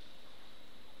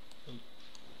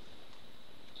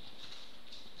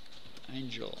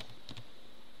 Angel.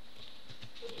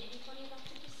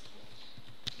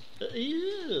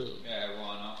 Ew. Yeah,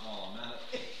 why not while I'm at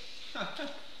it?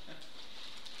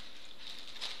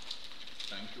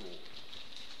 Thank you.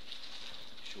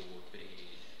 Short bed,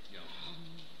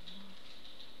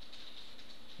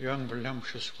 Young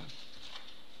voluptuous one.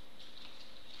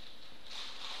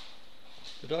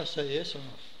 Did I say yes or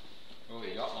not? Oh,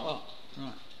 you got one. Oh,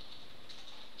 right.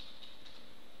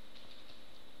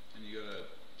 And you got a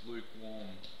lukewarm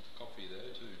coffee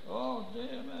there too. Oh,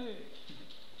 dear me.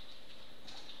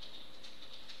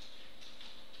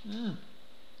 Mm.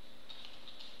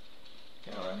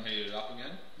 Alright, heat it up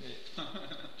again. Yeah.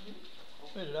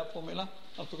 Heat it up for me, love.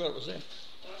 I forgot it was there.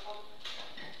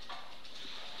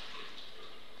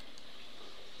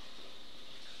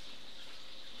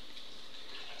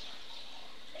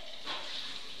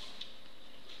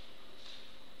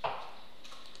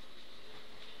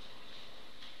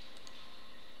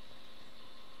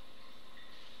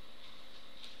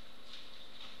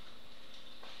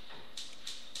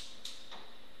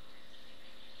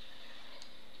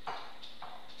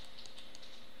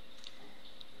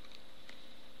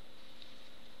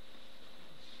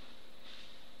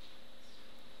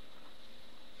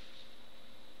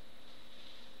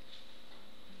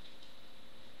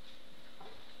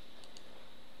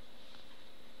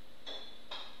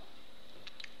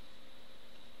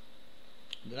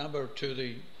 the number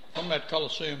from that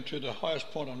Colosseum to the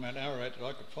highest point on Mount Ararat that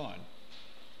I could find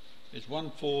is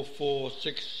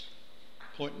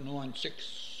 1446.96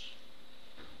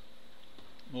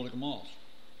 nautical miles.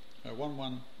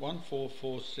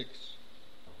 1446.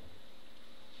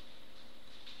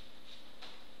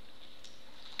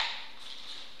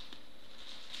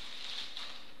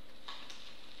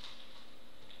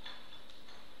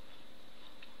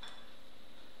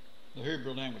 The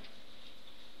Hebrew language.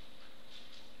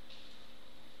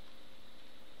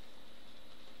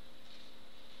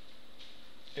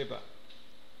 Ever.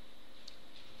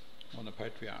 On the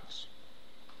patriarchs.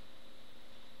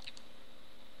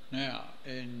 Now,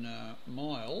 in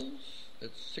miles,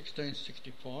 it's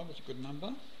 1665, it's a good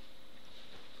number.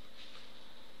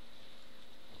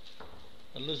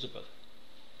 Elizabeth.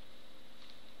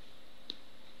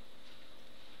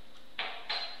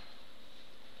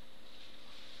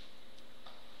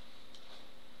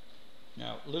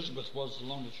 Now, Elizabeth was the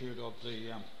longitude of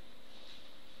the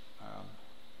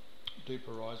Deep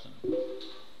Horizon.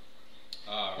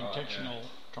 Intentional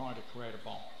trying to create a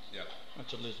bomb. Yeah.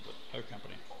 That's Elizabeth, her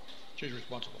company. She's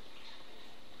responsible.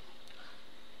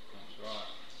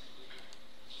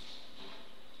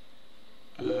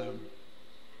 That's right.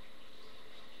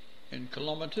 In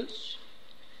kilometres,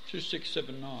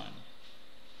 2679.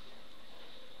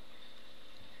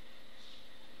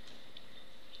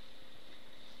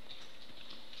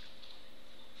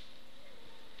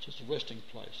 Just a resting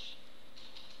place.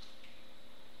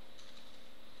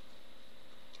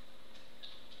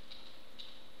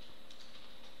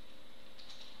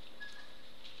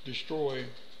 Destroy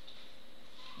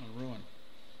and ruin.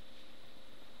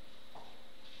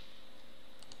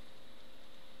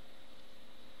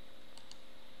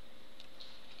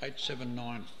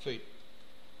 .879 feet.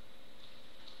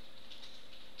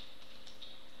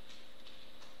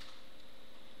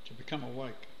 To become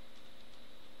awake.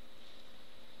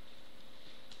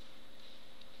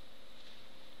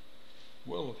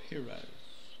 Well of Heroes.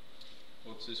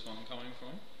 What's this one coming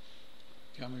from?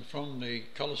 Coming from the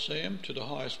Colosseum to the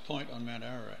highest point on Mount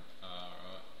Ararat.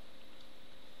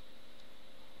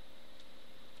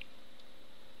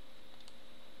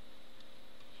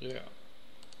 Right. Yeah.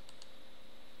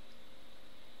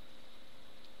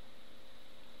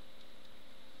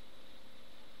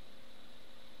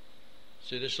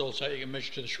 See, this also you can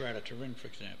measure to the Shroud of Turin, for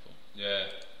example. Yeah,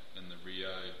 and the Rio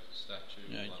statue.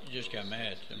 Yeah, you just go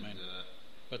mad. I mean,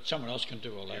 but someone else can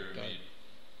do all that. Pyramid.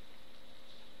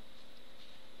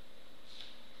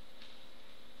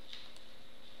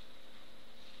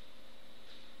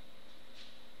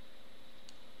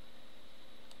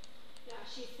 Now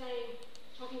she's saying,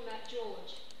 talking about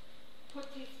George,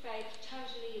 puts his faith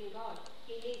totally in God.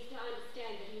 He needs to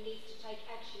understand that he needs to take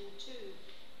action too.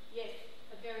 Yes,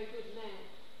 a very good man.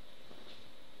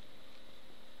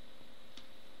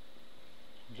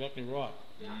 Exactly right.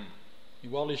 Yeah.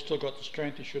 While he's still got the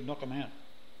strength, he should knock him out.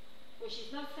 Well,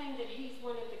 she's not saying that he's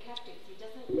one of the captives. She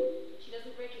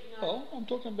doesn't recognise. Oh, I'm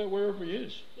talking about wherever he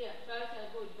is. Yeah, both are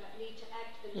good, but need to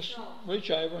act Just themselves.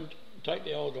 reach over and take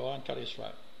the old guy and cut his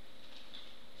throat.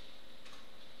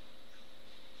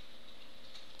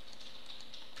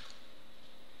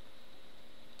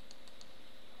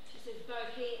 She says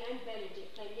both he and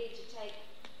Benedict, they need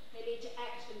to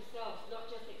act themselves, not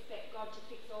just expect God to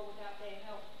fix all without their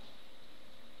help.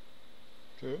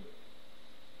 True.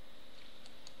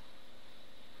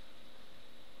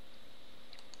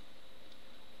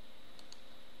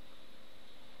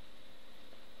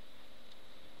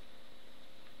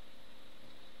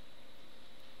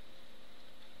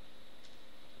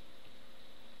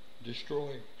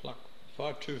 Destroy, pluck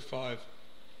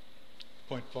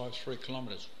 525.53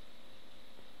 kilometres.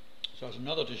 So it's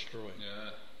another destroy.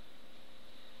 Yeah.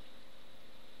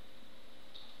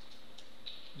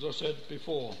 As I said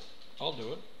before, I'll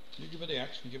do it. You give me the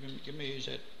axe and give me his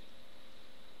head.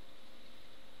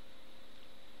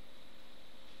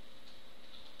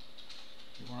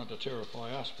 He wanted to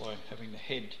terrify us by having the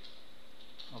head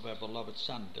of our beloved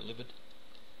son delivered.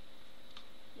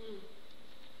 Mm.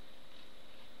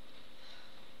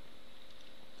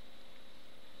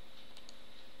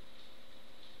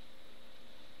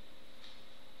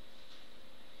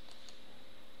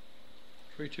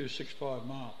 Three 265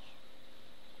 miles.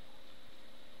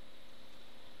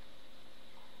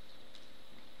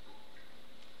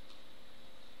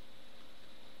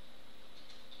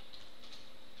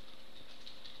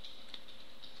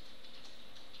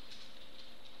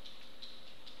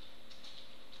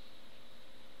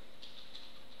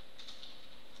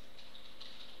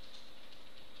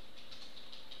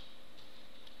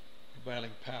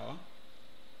 Prevailing power.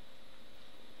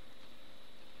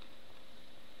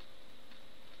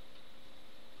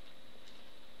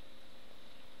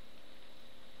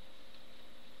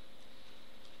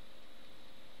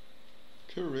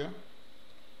 you,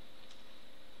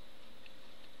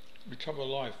 recover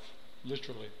life,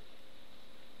 literally.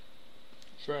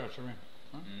 Straight out to him.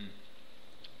 Right?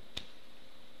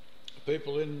 The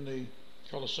people in the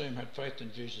Colosseum had faith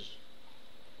in Jesus,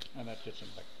 and that gets them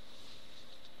back.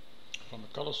 From the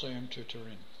Colosseum to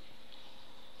Turin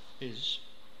is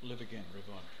live again,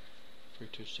 revive.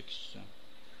 326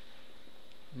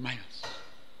 miles.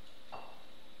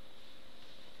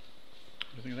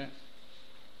 What do you think of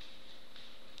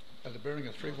that? At the bearing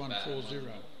of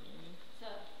 3140. So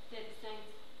they're the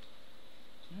saints.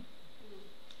 Yeah.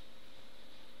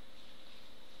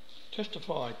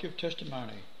 Testify, give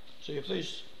testimony. See if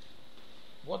these,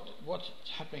 what's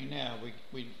happening now?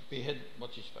 We behead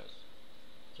what's his face.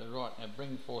 So right now,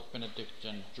 bring forth Benedict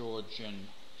and George and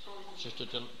Sister,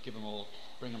 to give them all,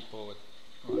 bring them forward.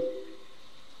 Right.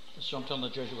 So I'm telling the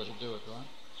Jesuits to do it, right?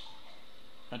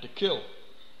 And to kill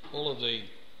all of the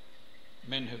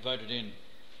men who voted in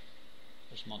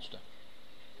this monster.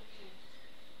 Okay.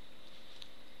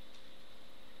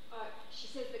 She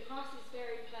says the cross is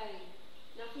very plain.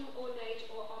 Nothing ornate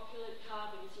or opulent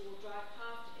carvings. You will drive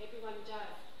past it. Everyone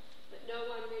does. But no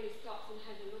one really stops and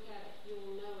has a look at it. You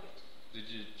will know it. Did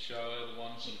you show her the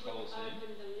one from She couldn't Colosseum?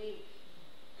 open the link.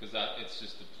 Because it's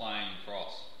just a plain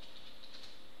cross,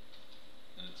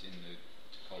 and it's in the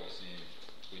Colosseum,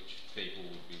 which people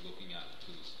would be looking at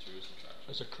because it's a tourist attraction.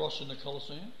 There's a cross in the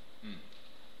Colosseum?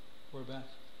 Whereabouts?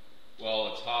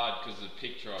 Well, it's hard because the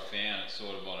picture I found, it's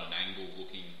sort of on an angle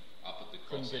looking up at the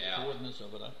cross. Couldn't get out. coordinates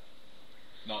of it, eh?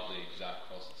 Not the exact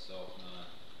cross itself, no.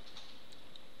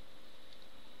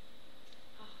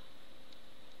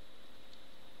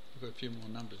 We've got a few more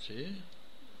numbers here.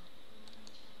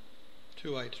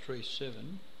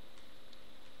 2837.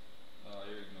 Oh,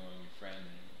 you're ignoring your friend.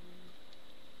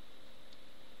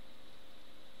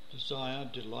 Desire,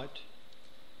 delight.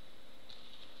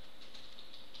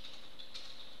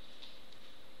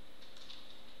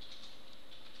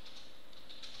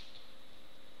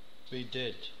 Be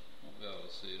dead. Not be able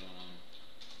to see it on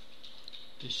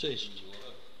Deceased.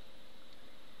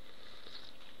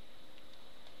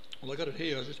 Well, I got it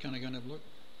here. I was just going to go and have a look.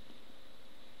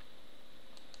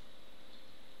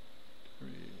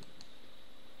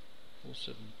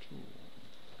 3472.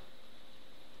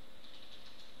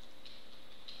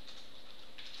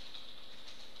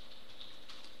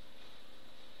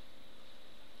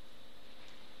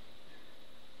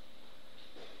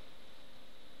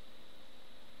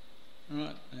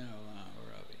 Right, now,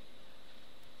 where are we?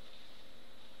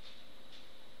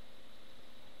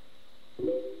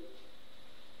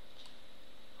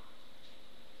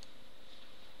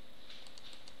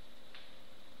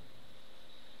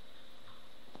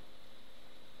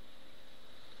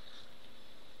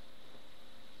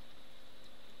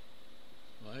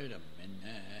 Wait a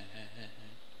minute.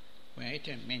 Wait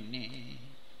a minute.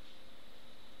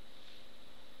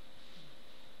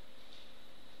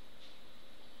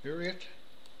 Harriet,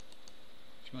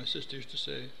 as my sister used to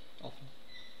say often.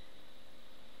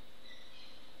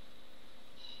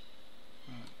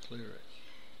 Right, clear it.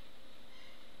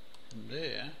 From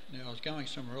there, now I was going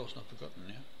somewhere else and I've forgotten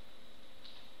now.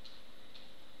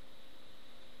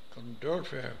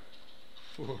 Condorfer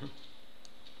for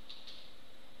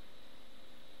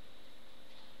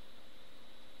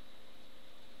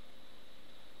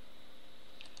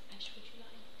Ash, would you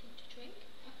like anything to drink?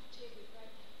 Tea with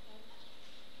great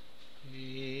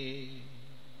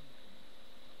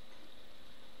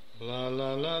la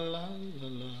la la la la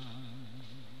la.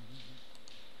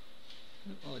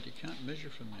 Oh, you can't measure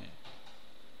from there.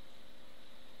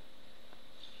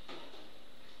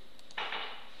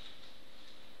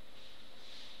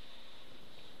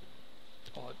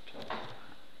 Odd.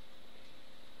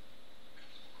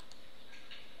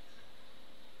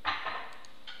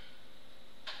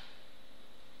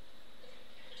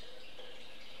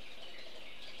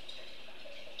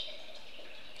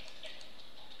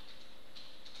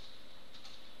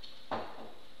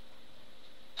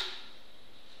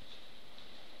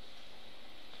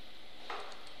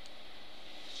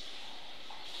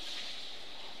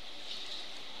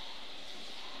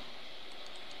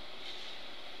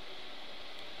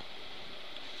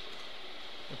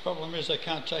 The problem is they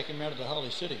can't take him out of the holy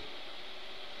city.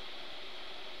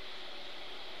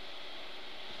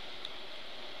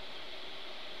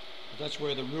 But that's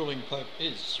where the ruling pope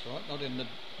is, right? Not in the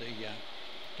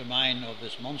domain of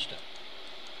this monster.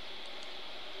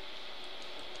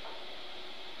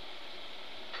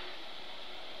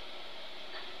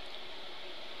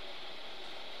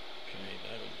 Okay,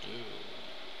 that'll do.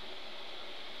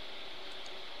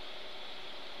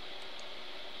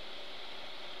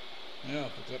 Yeah, I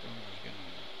forgot where I was going.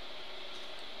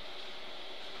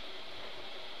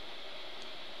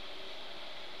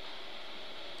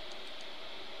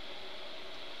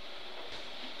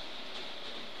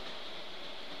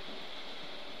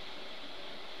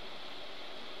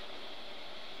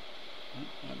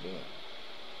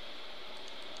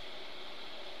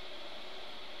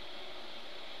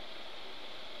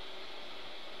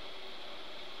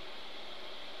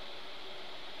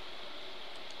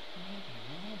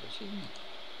 isn't it?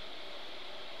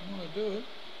 I want to do it.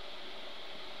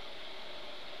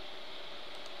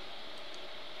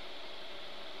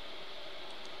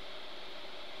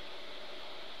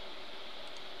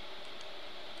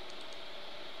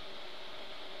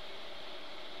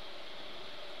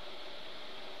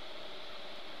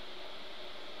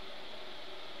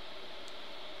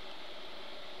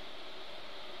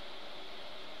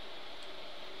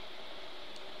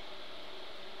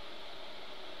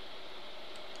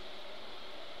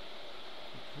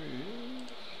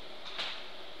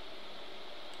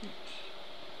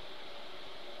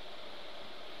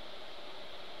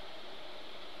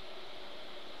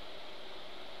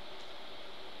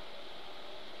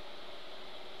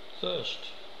 Thirst,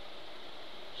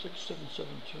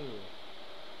 6772.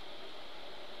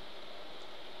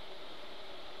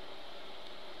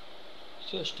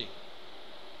 Thirsty.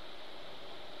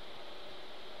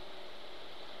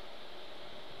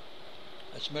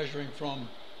 That's measuring from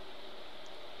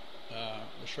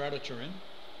the Shradaturin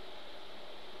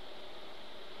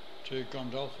to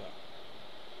Gondola.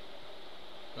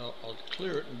 I'll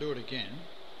clear it and do it again.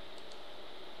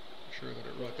 I'm sure I got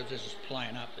it right because this is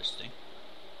playing up, this thing.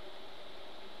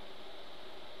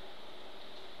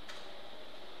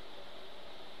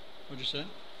 What'd you say?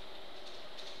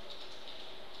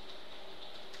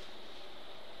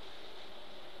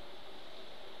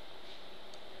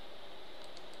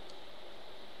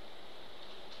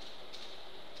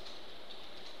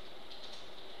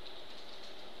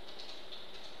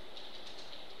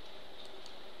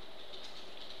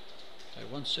 Okay,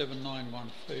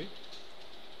 1791 feet.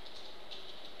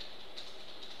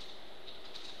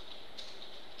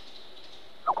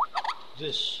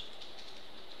 This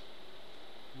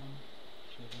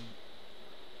 1791.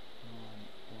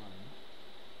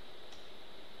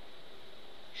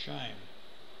 Shame.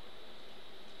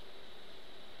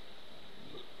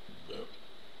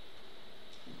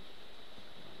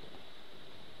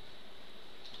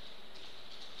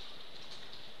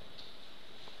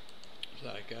 So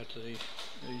go to the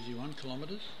easy one,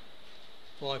 kilometres.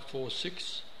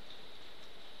 546.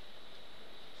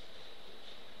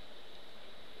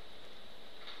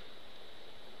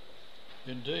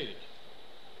 Indeed.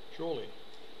 Surely.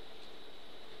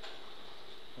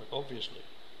 Obviously.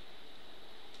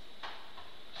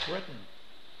 Threaten.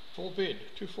 Forbid.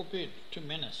 To forbid. To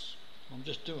menace. I'm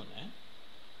just doing that.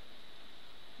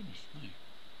 Goodness me.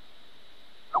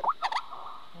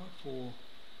 5460.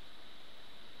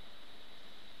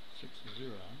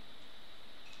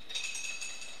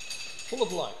 Full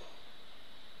of light.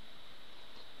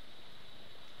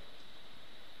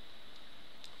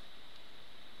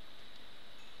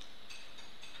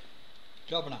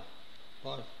 Governor,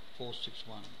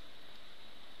 5461.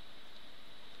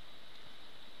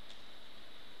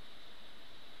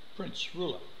 Prince,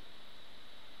 ruler.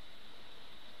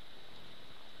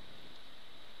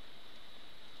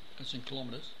 That's in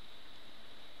kilometres.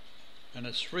 And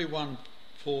it's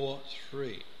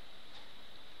 3143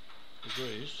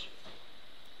 degrees.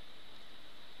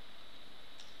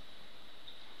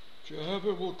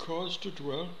 Jehovah will cause to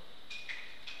dwell.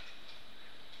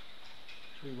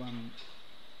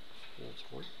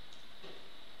 3143.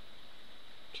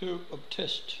 To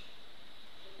attest.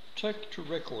 Take to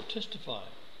record. Testify.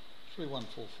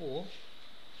 3144.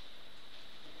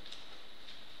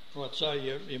 Right, so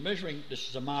you're measuring, this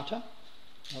is a martyr,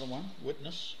 another one,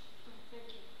 witness. Thank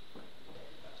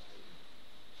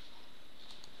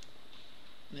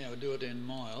you. Now we do it in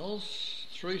miles.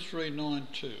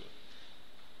 3392.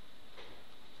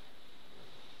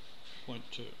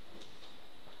 0.2.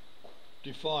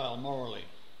 Defile morally.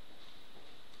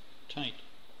 Taint.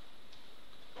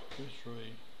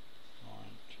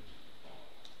 2392.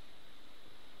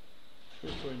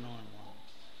 2391.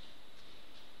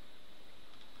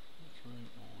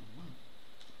 2391.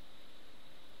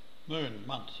 Moon,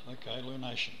 month, okay,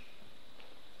 lunation.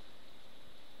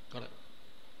 Got it.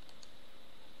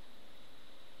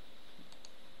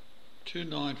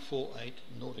 2948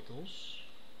 nauticals.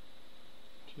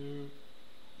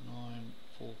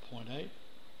 294.8.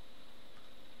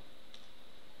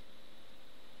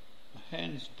 A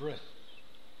hand's breadth.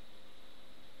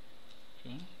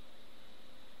 Okay.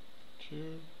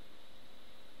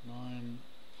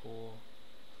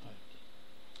 2948.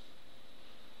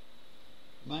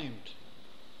 Maimed.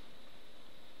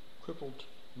 Crippled,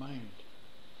 maimed.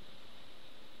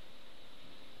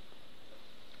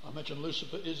 I imagine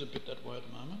Lucifer is a bit that way at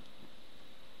the moment.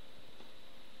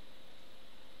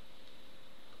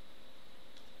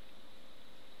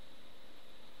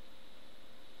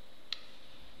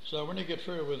 So when you get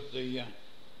through with the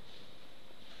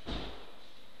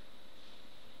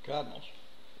cardinals,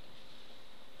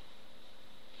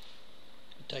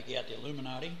 take out the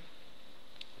Illuminati,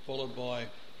 followed by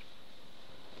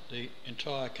the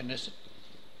entire Knesset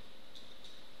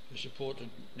who supported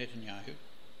Netanyahu,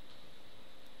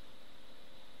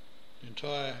 the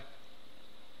entire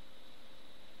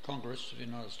Congress of the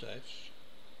United States,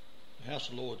 the House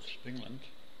of Lords of England,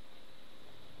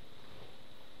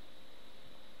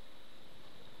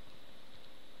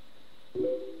 Oh,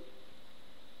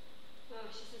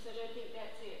 she says, I don't think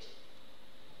that's it.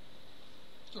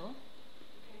 it's all right,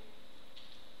 Okay.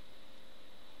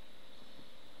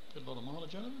 get a lot of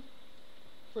mileage out of it.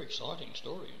 Very exciting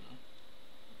story, you know.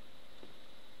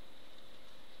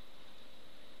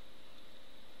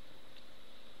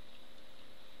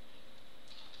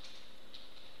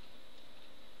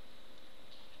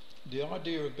 The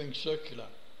idea of being circular.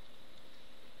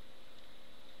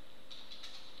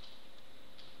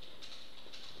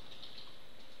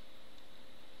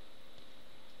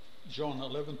 John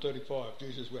 11:35,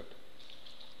 Jesus wept.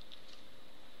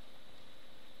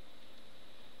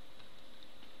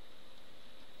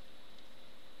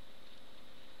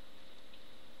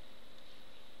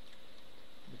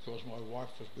 Because my wife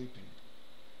was weeping.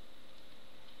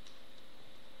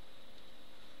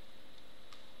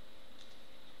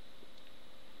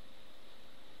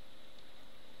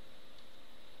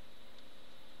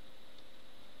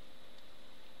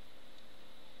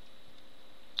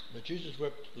 But Jesus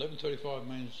wept, 11:35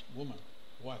 means woman,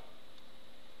 wife.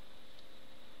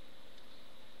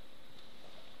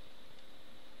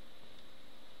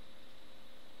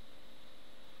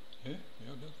 Yeah,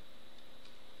 it does.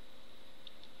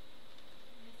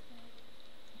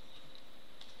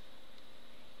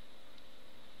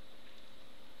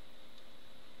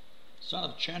 Son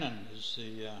of Channon is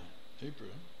the Hebrew,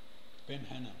 Ben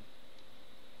Hannon.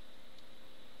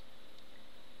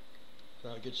 So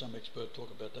I'll get some expert to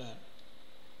talk about that.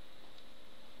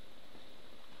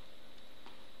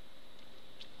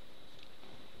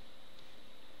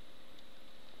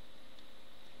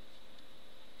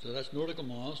 So that's nautical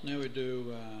miles. Now we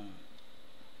do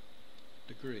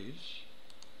degrees,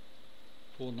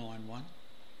 491.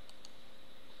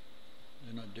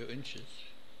 Then I do inches,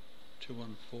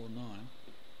 2149.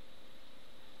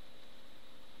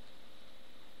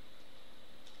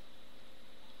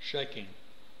 Shaking,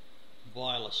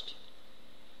 vilest.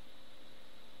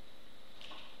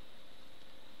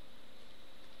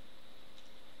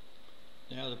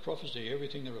 Now the prophecy,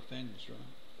 everything that offends, right?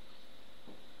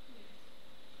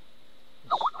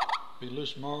 Be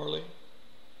loose morally,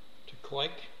 to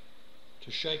quake, to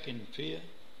shake in fear,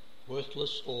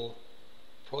 worthless or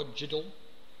prodigal,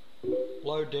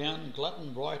 low down,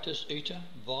 glutton, riotous, eater,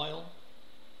 vile.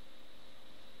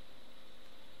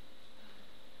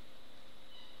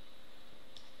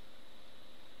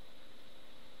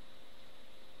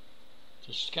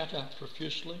 To scatter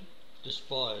profusely,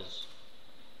 despise.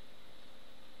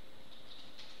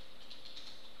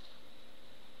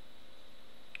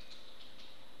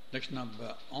 Next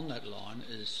number on that line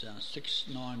is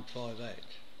 6958.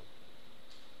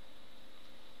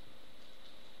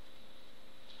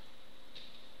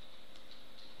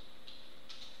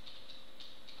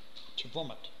 To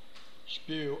vomit,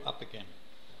 spew up again.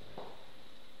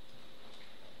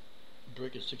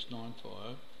 Greek is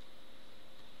 695.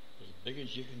 As big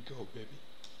as you can go, baby.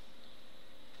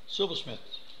 Silversmith.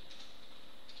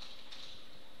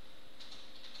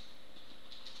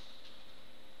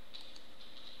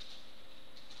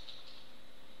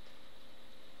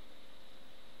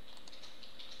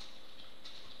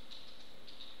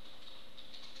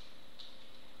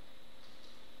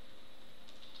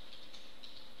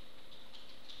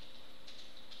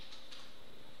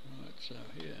 Right, so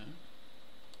here.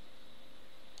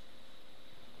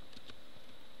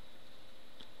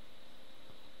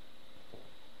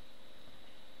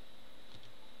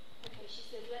 Okay, she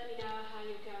says, let me know how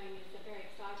you're going. It's a very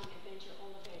exciting adventure.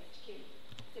 All the best, Kim.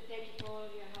 So thank you for all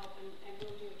of your help, and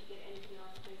we'll do it to get anything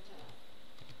else. Please tell us.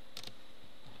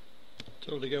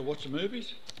 Tell her to go watch the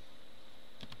movies.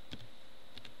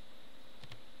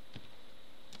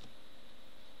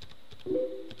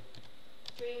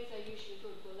 Dreams are usually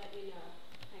good. We'll let you know.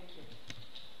 Thank you.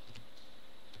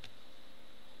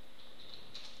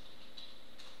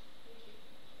 Thank you.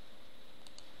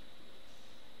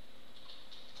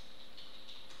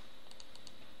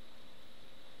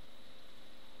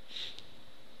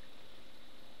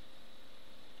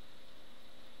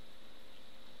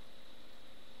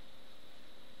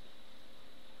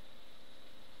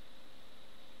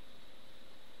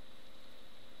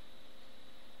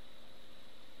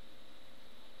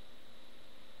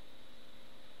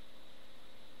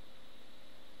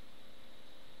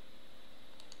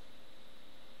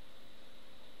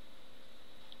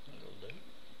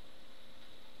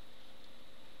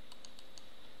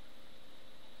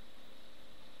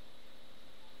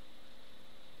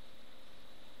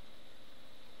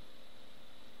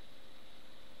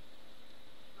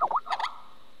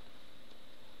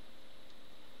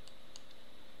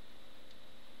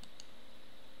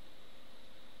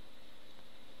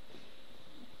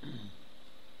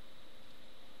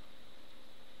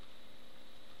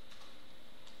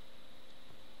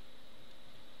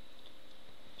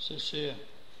 says here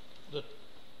that,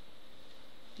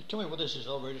 you tell me what this is,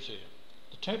 I'll read it to you.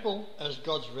 The temple as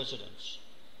God's residence,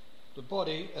 the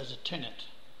body as a tenant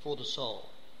for the soul,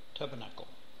 tabernacle.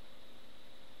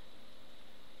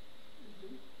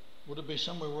 Mm-hmm. Would it be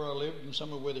somewhere where I lived and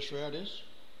somewhere where the shroud is?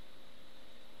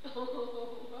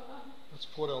 Oh, right. That's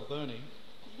Port Alberni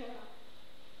Yeah.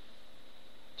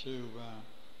 to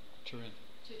Turin.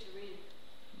 To Turin.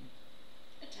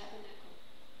 A tabernacle.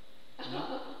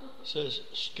 Yeah. It says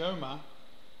skoma,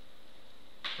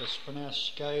 that's pronounced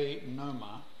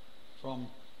ske-noma, from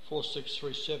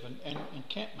 4637, and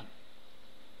encampment.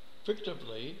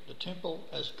 Effectively, the temple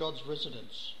as God's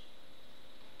residence,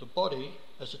 the body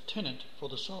as a tenant for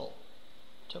the soul,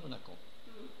 tabernacle.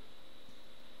 Mm.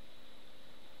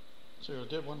 So you're a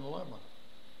dead one and a alive one.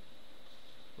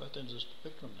 Both ends of the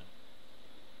spectrum then.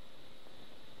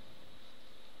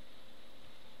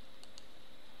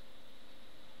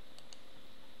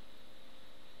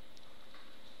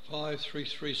 Five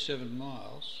 337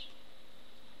 miles.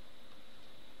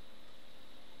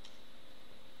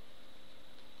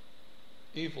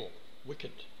 Evil,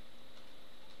 wicked.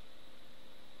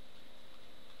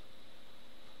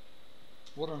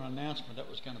 What an announcement that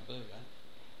was going to be, eh?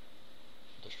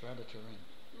 The Shroud of Turin.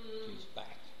 Mm. He's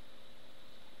back.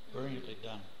 Brilliantly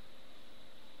done.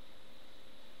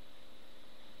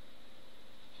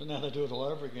 So now they do it all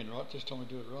over again, right? This time we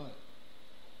do it right.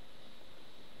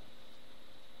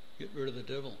 Get rid of the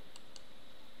devil.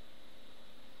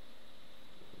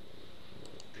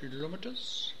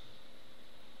 Kilometres.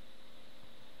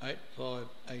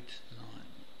 8589.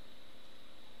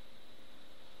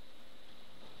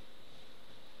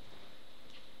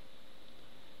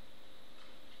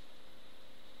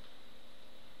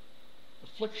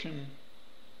 Affliction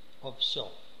of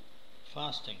self,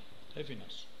 fasting,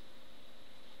 heaviness.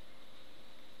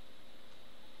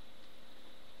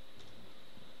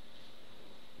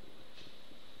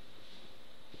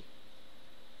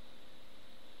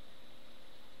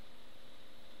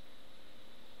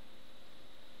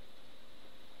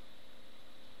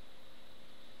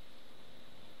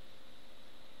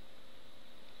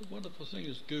 The wonderful thing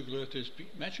is Google Earth is,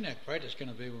 imagine how great it's going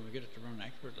to be when we get it to run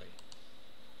accurately.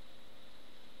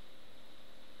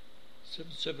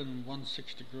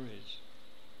 7716 degrees.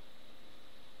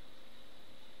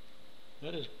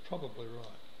 That is probably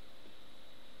right.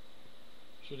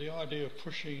 So the idea of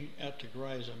pushing out to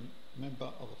graze a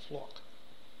member of a flock,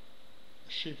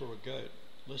 a sheep or a goat,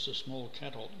 less a small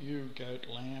cattle, ewe, goat,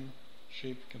 lamb,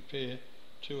 sheep, compare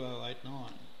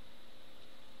 2089.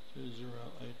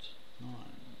 2089.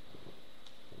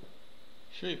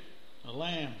 Sheep, a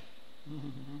lamb.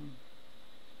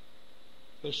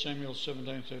 1 Samuel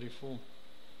 17:34.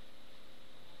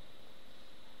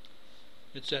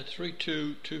 It's at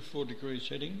 3224 degrees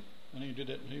heading. I know you do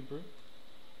that in Hebrew.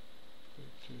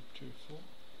 3224.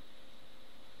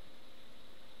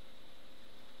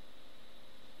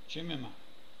 Jemima,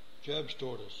 Job's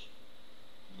daughters.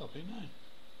 Lovely name.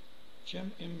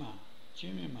 Jemima.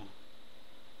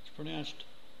 It's pronounced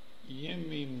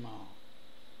Yemima.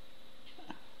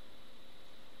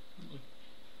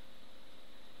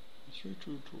 True.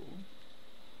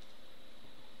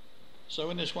 So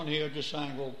in this one here, I'm just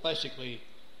saying, well, basically,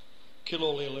 kill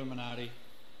all the Illuminati,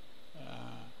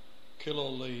 kill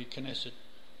all the Knesset,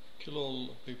 kill all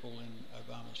the people in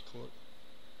Obama's court,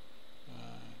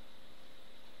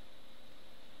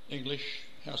 English,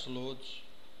 House of Lords,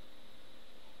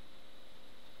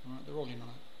 all right, they're all in on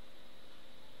it.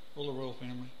 All the royal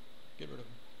family, get rid of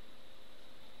them.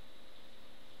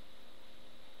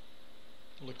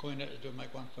 Well, the Queen had to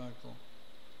make one phone call.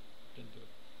 Didn't do it.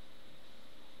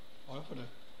 I offered her.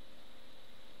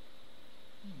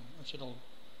 I said, I'll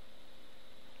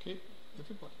keep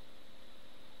everybody.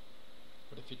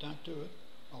 But if you don't do it,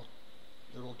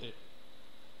 you're all dead.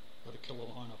 Got to kill the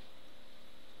line off.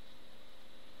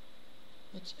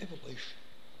 That's evolution.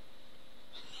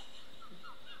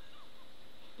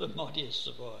 The mightiest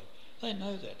survive. They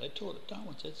know that. They taught it.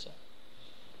 Darwin said so.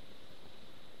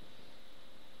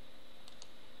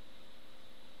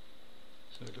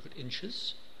 So we look at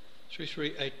inches.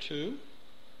 3382.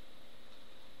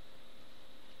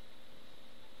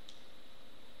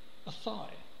 A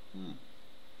thigh.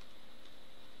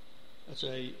 That's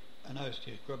an oath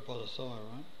here, grabbed by the thigh,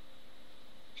 right?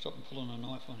 Stop them pulling a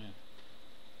knife on you.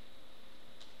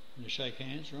 And you shake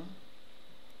hands, right?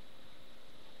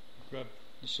 Grab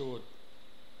the sword.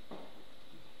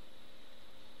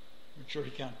 Make sure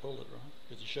you can't pull it, right?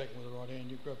 Because you're shaking with the right hand,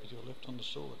 you grab with your left on the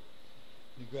sword.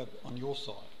 You grab on your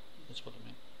side. That's what I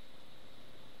meant.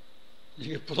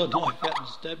 You can pull a knife out and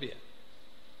stab you.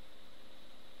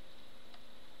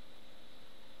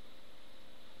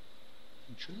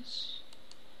 inches.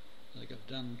 I think I've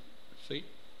done feet,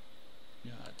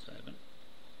 yards, I haven't.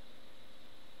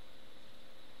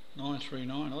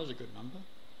 939, that was a good number.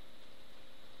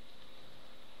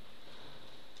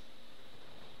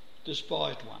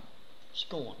 Despised one,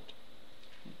 scorned.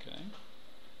 Okay.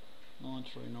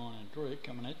 939 and Greek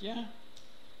coming at ya.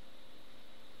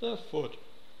 The foot.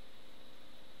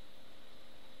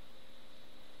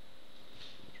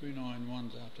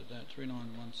 391's after that.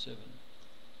 3917.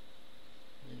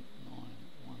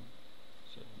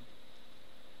 3917.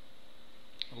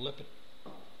 A leopard.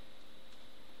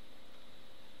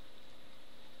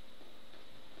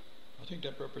 I think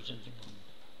that represents England.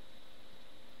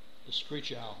 The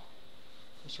screech owl.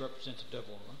 This represents the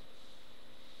devil, right?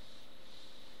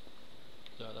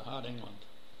 So the hard England.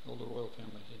 All the royal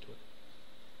families into it.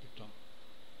 Big time.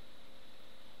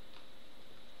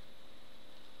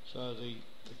 So the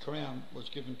crown was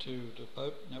given to the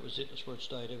Pope, and that was it. That's where it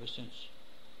stayed ever since.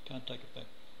 Can't take it back.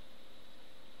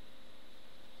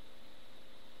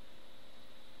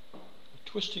 The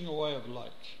twisting away of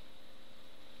light.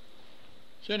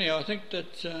 So anyhow, I think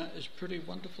that is pretty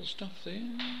wonderful stuff there.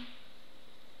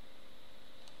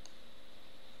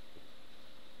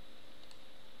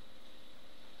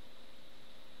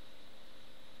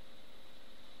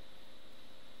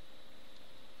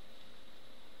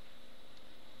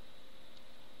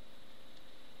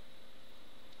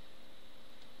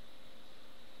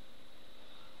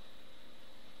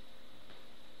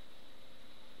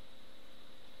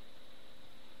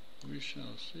 We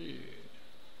shall see.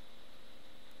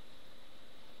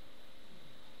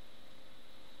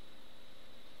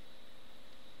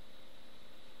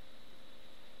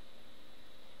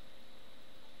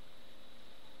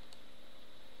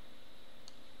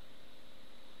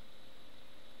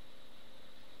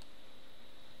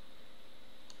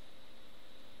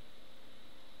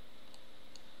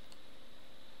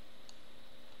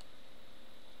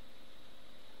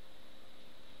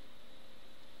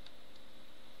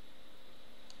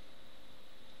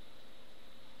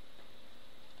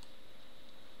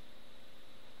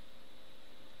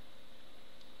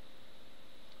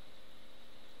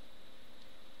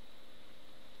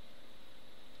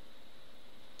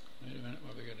 Wait a minute,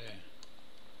 what have we got there?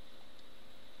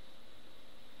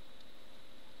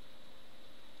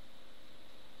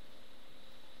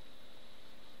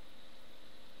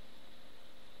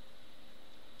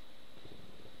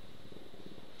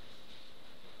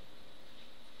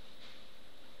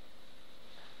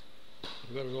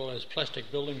 We've got all those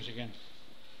plastic buildings again.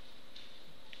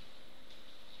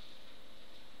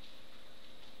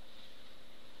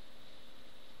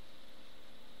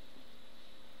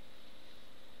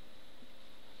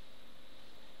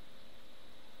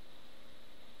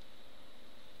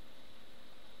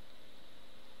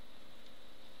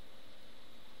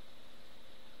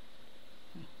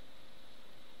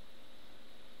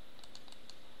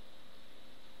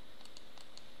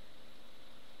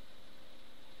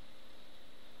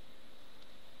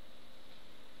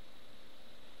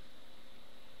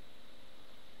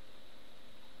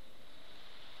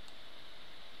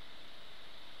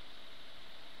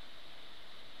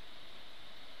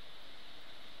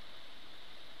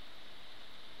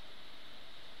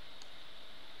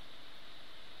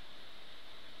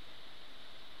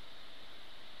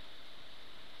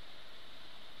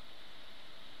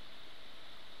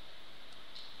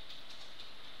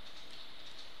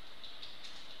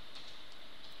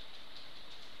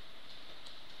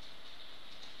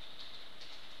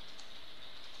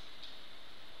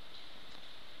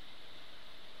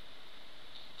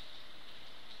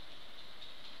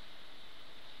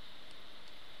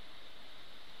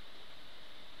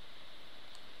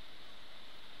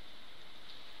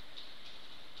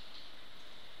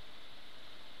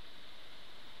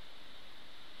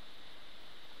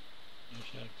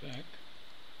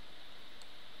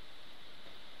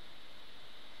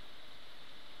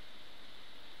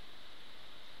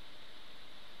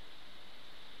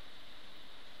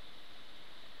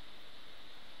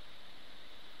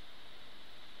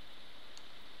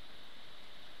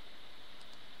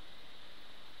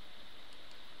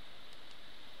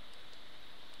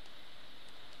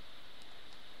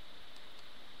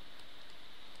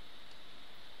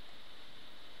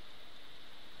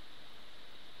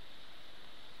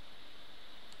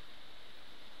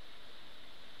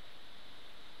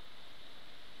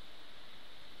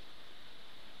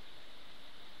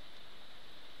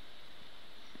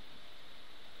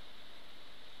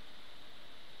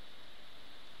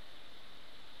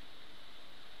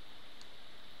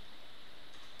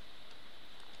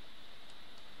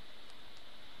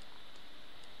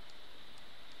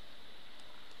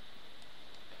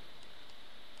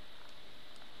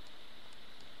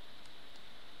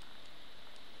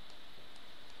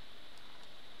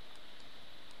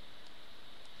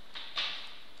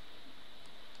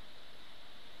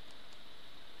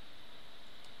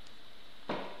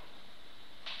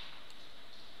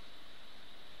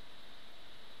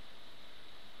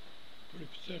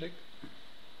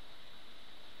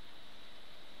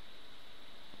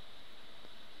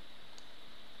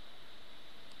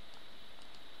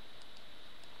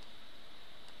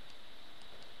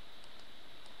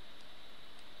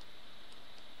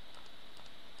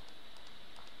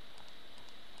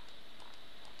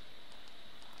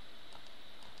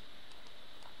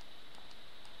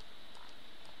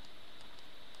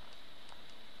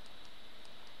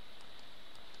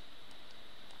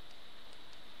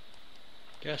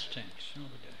 gas tanks. I'll be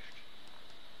dashed.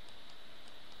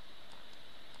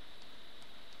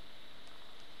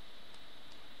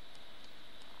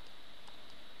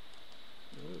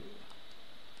 Ooh.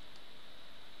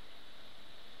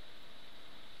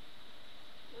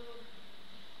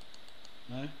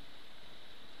 No?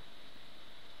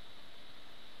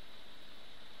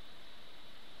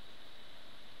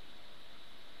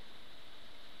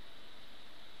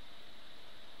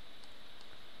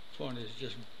 Find it's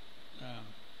just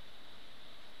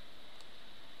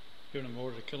giving them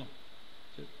order to kill him.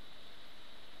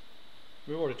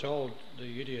 We already told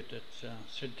the idiot that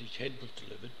said his head was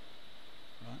delivered,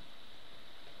 right?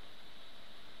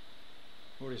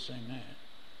 Already seen that.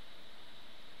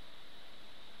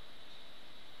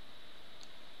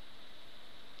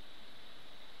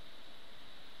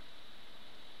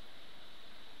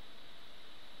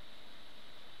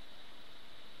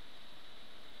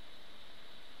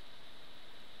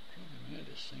 Driving mad,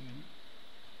 this thing, isn't it?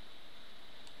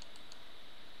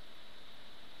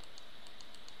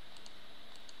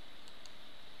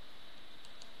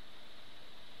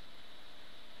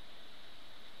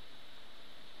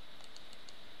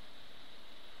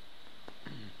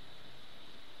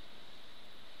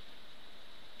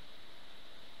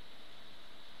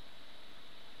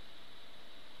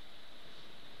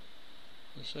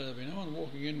 So there'll be no one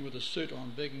walking in with a suit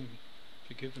on begging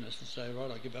forgiveness and say, right,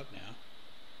 I give up now.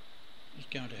 He's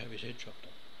going to have his head chopped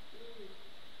off.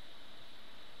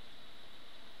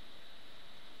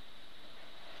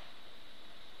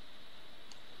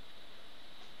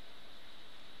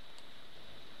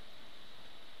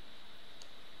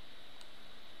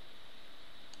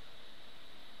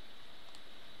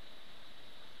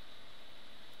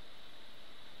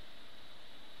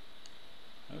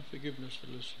 No forgiveness for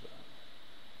Lucifer.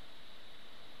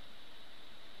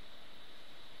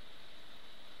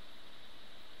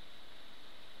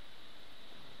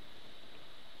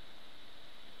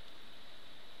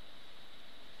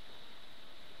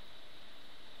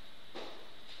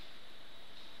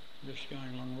 Just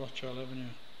going along Rothschild Avenue.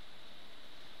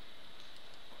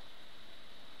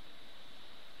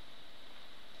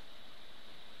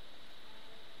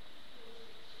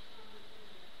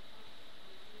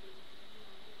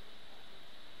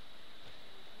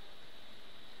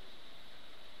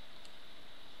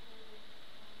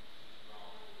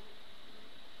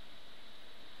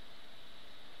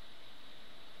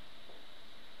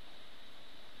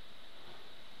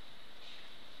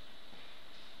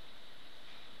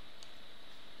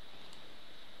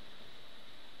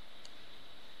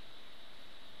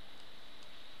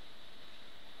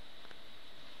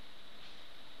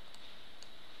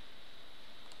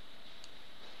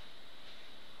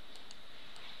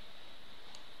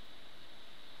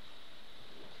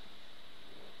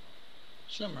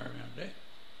 Somewhere around there.